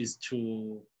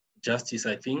to Justice,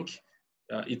 I think.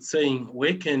 It's saying,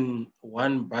 where can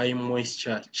one buy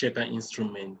moisture checker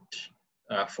instrument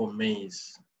for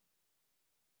maize?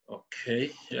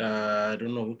 Okay, I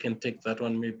don't know who can take that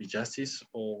one, maybe Justice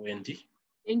or Wendy.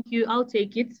 Thank you, I'll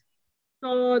take it.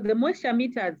 So the moisture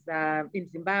meters in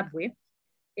Zimbabwe,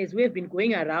 as we've been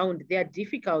going around, they are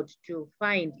difficult to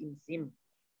find in Zim.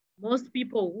 Most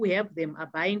people who have them are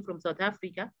buying from South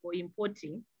Africa or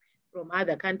importing from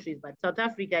other countries, but South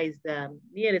Africa is the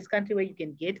nearest country where you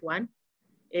can get one.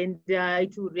 And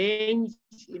it will range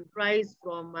in price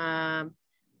from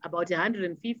about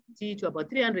 $150 to about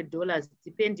 $300,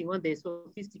 depending on the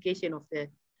sophistication of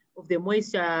the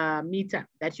moisture meter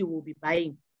that you will be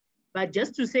buying. But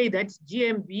just to say that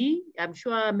GMB, I'm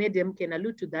sure Madam can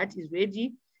allude to that, is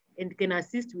ready and can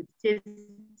assist with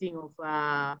testing of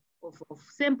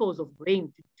samples of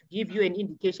grain to give you an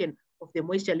indication of the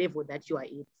moisture level that you are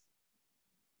at.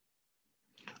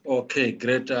 Okay,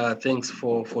 great. Thanks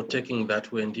for taking that,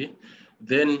 Wendy.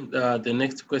 Then the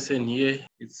next question here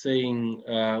is saying,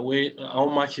 how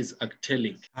much is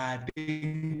Actelic?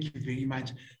 Thank you very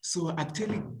much. So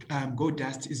Actelic Gold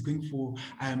Dust is going for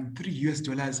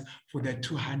 $3 for the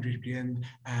 200 gram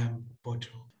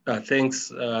bottle.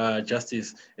 Thanks,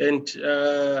 Justice. And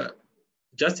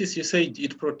Justice, you said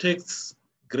it protects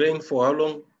grain for how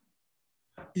long?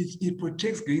 It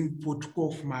protects grain for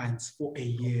 12 months, for a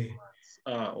year.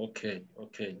 Okay.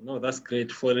 No, that's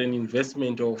great for an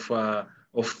investment of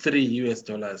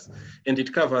 $3. And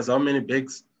it covers how many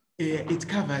bags? It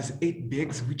covers 8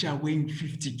 bags, which are weighing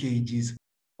 50 kgs.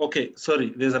 Okay,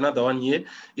 sorry, there's another one here.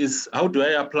 Is how do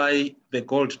I apply the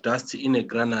gold dust in a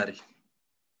granary?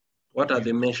 What are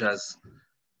the measures?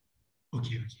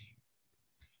 Okay.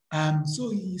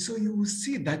 So you will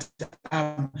see that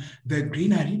the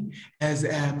granary has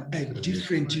a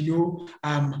different,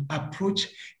 approach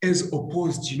as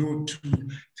opposed,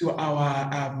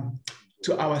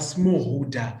 to our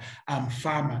smallholder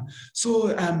farmer. So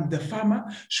the farmer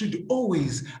should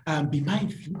always be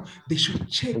mindful. They should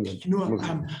check,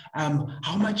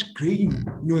 how much grain,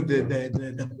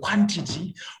 the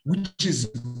quantity which is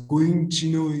going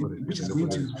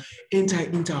to enter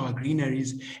into our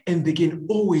granaries, and they can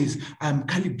always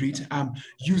calibrate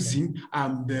using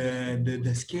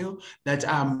the scale that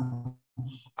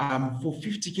for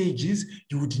 50 kgs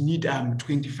you would need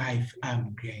 25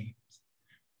 grams.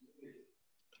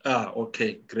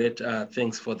 Okay, great.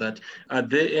 Thanks for that. Are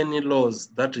there any laws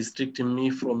that restrict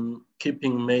me from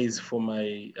keeping maize for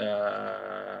my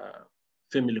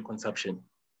family consumption?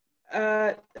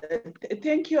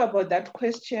 Thank you about that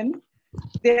question.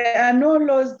 There are no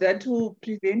laws that will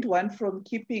prevent one from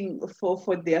keeping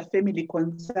for their family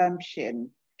consumption.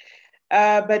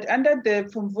 But under the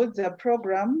Bhiza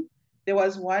program, there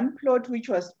was one plot which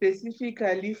was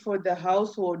specifically for the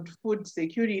household food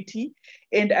security,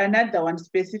 and another one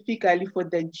specifically for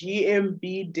the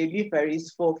GMB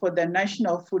deliveries for the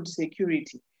national food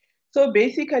security. So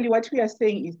basically what we are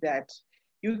saying is that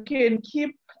you can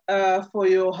keep for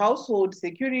your household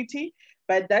security,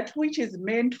 but that which is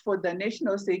meant for the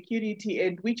national security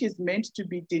and which is meant to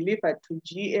be delivered to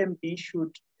GMB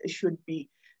should be,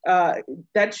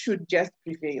 that should just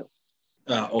prevail.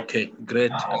 Okay,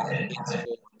 great. Thanks for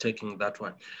taking that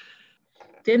one.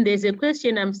 Then there's a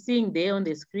question I'm seeing there on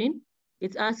the screen.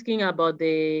 It's asking about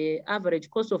the average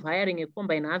cost of hiring a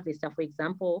combine harvester, for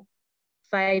example,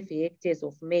 5 hectares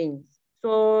of maize.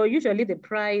 So usually the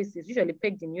price is usually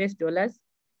pegged in US dollars.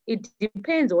 It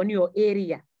depends on your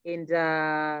area and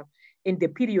in the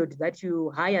period that you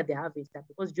hire the harvester,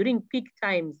 because during peak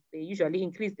times, they usually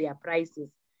increase their prices.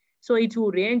 So it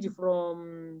will range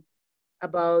from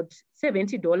about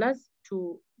 $70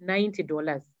 to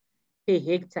 $90 per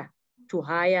hectare to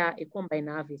hire a combine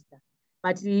harvester.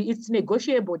 But it's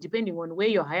negotiable depending on where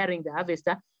you're hiring the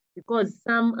harvester, because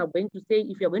some are going to say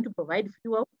if you're going to provide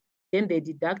fuel, then they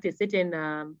deduct a certain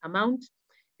amount.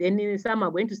 Then some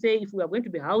are going to say if we are going to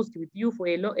be housed with you for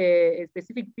a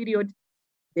specific period,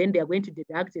 then they are going to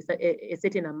deduct a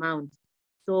certain amount.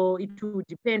 So it will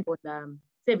depend on the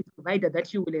service provider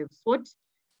that you will have sought.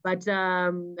 But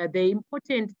the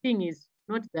important thing is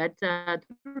not that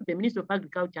through the Ministry of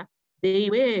Agriculture, they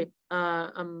were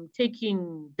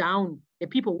taking down the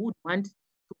people who would want to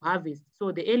harvest.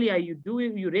 So the earlier you do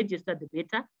it, you register, the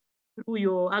better through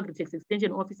your Agri-Tech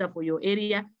Extension Officer for your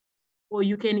area, or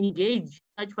you can engage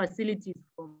such facilities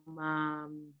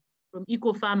from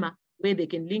Eco Farmer, where they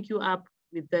can link you up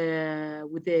with the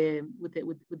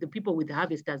people with the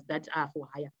harvesters that are for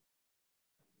hire.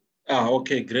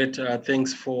 Okay, great.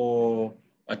 Thanks for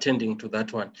attending to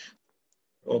that one.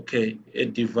 Okay, a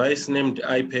device named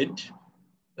iPad.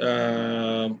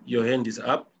 Your hand is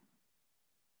up.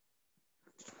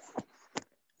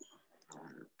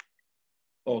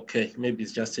 Okay, maybe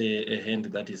it's just a hand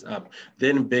that is up.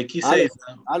 Then Becky says...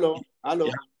 Hello.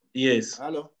 Yeah, yes.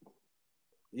 Hello.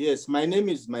 Yes, my name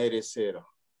is Maize.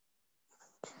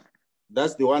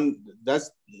 That's the one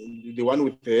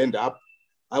with the hand up.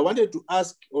 I wanted to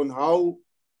ask on how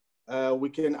we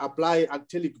can apply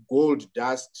acrylic gold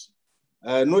dust.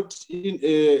 Not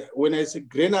in when I say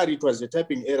granary, it was a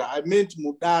typing error. I meant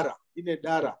mudara, in a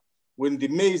dara, when the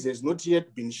maize has not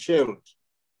yet been shelled,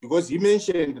 because he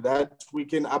mentioned that we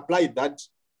can apply that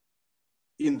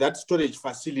in that storage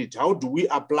facility. How do we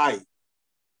apply?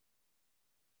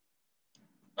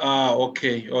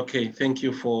 Okay. Thank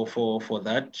you for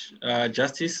that.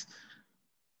 Justice?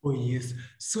 Oh, yes.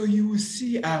 So you will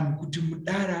see,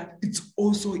 Mudara, it's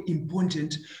also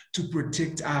important to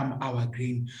protect our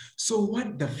grain. So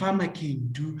what the farmer can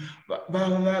do,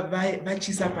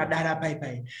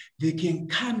 they can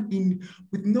come in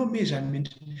with no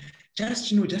measurement,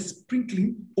 just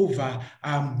sprinkling over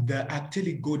the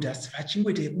acrylic gold dust,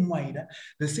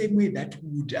 the same way that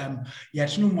would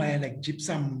like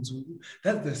gypsum.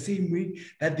 That's the same way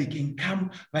that they can come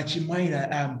the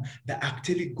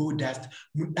acrylic gold dust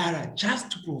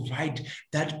just to provide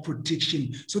that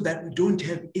protection so that we don't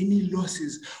have any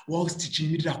losses while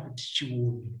stitching it up.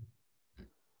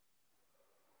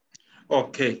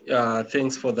 Okay,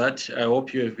 thanks for that. I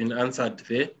hope you have been answered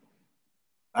there.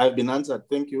 I've been answered,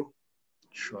 thank you.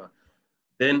 Sure.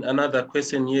 Then another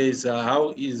question here is,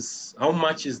 how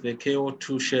much is the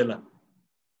KO2 sheller?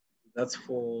 That's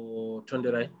for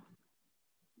Tonderai.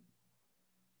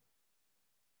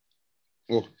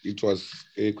 Oh, it was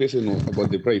a question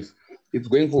about the price. It's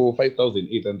going for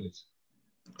 5,800.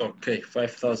 Okay,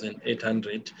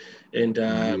 5,800, and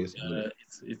US.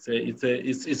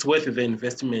 it's worth the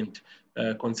investment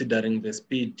considering the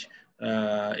speed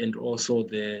and also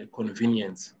the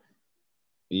convenience.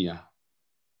 Yeah.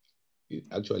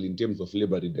 Actually, in terms of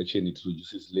labor reduction, it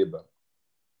reduces labor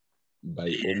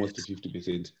by almost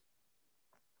 50%.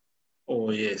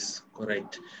 Oh yes,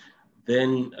 correct.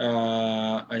 Then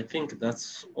I think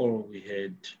that's all we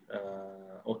had.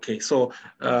 Okay, so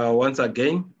once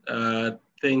again,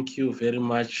 thank you very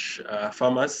much,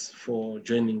 farmers, for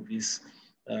joining this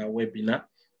webinar.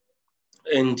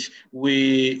 And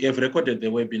we have recorded the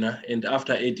webinar, and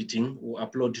after editing, we'll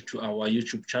upload to our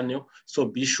YouTube channel. So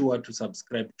be sure to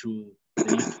subscribe to the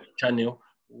YouTube channel.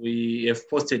 We have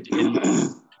posted a link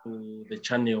to the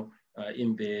channel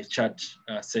in the chat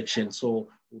section. So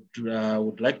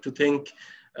would like to thank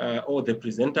all the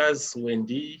presenters,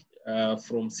 Wendy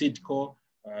from Seedco,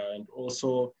 and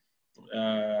also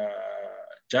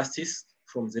Justice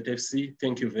from ZFC.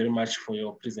 Thank you very much for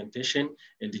your presentation.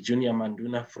 And Junior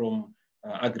Manduna from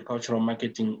Agricultural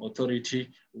Marketing Authority,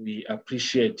 we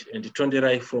appreciate. And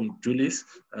Tonderai from Julius,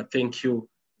 thank you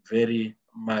very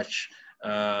much.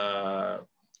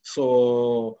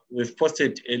 So we've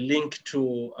posted a link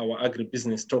to our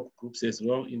agribusiness talk groups as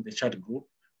well in the chat group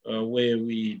where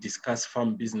we discuss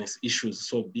farm business issues.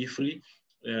 So be free,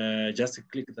 just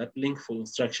click that link for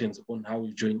instructions on how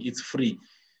you join. It's free.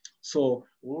 So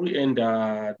we'll end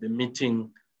the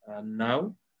meeting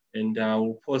now, and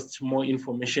we'll post more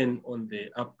information on the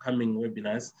upcoming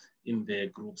webinars in the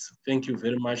groups. Thank you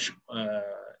very much,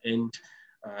 and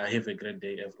have a great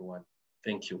day, everyone.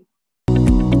 Thank you.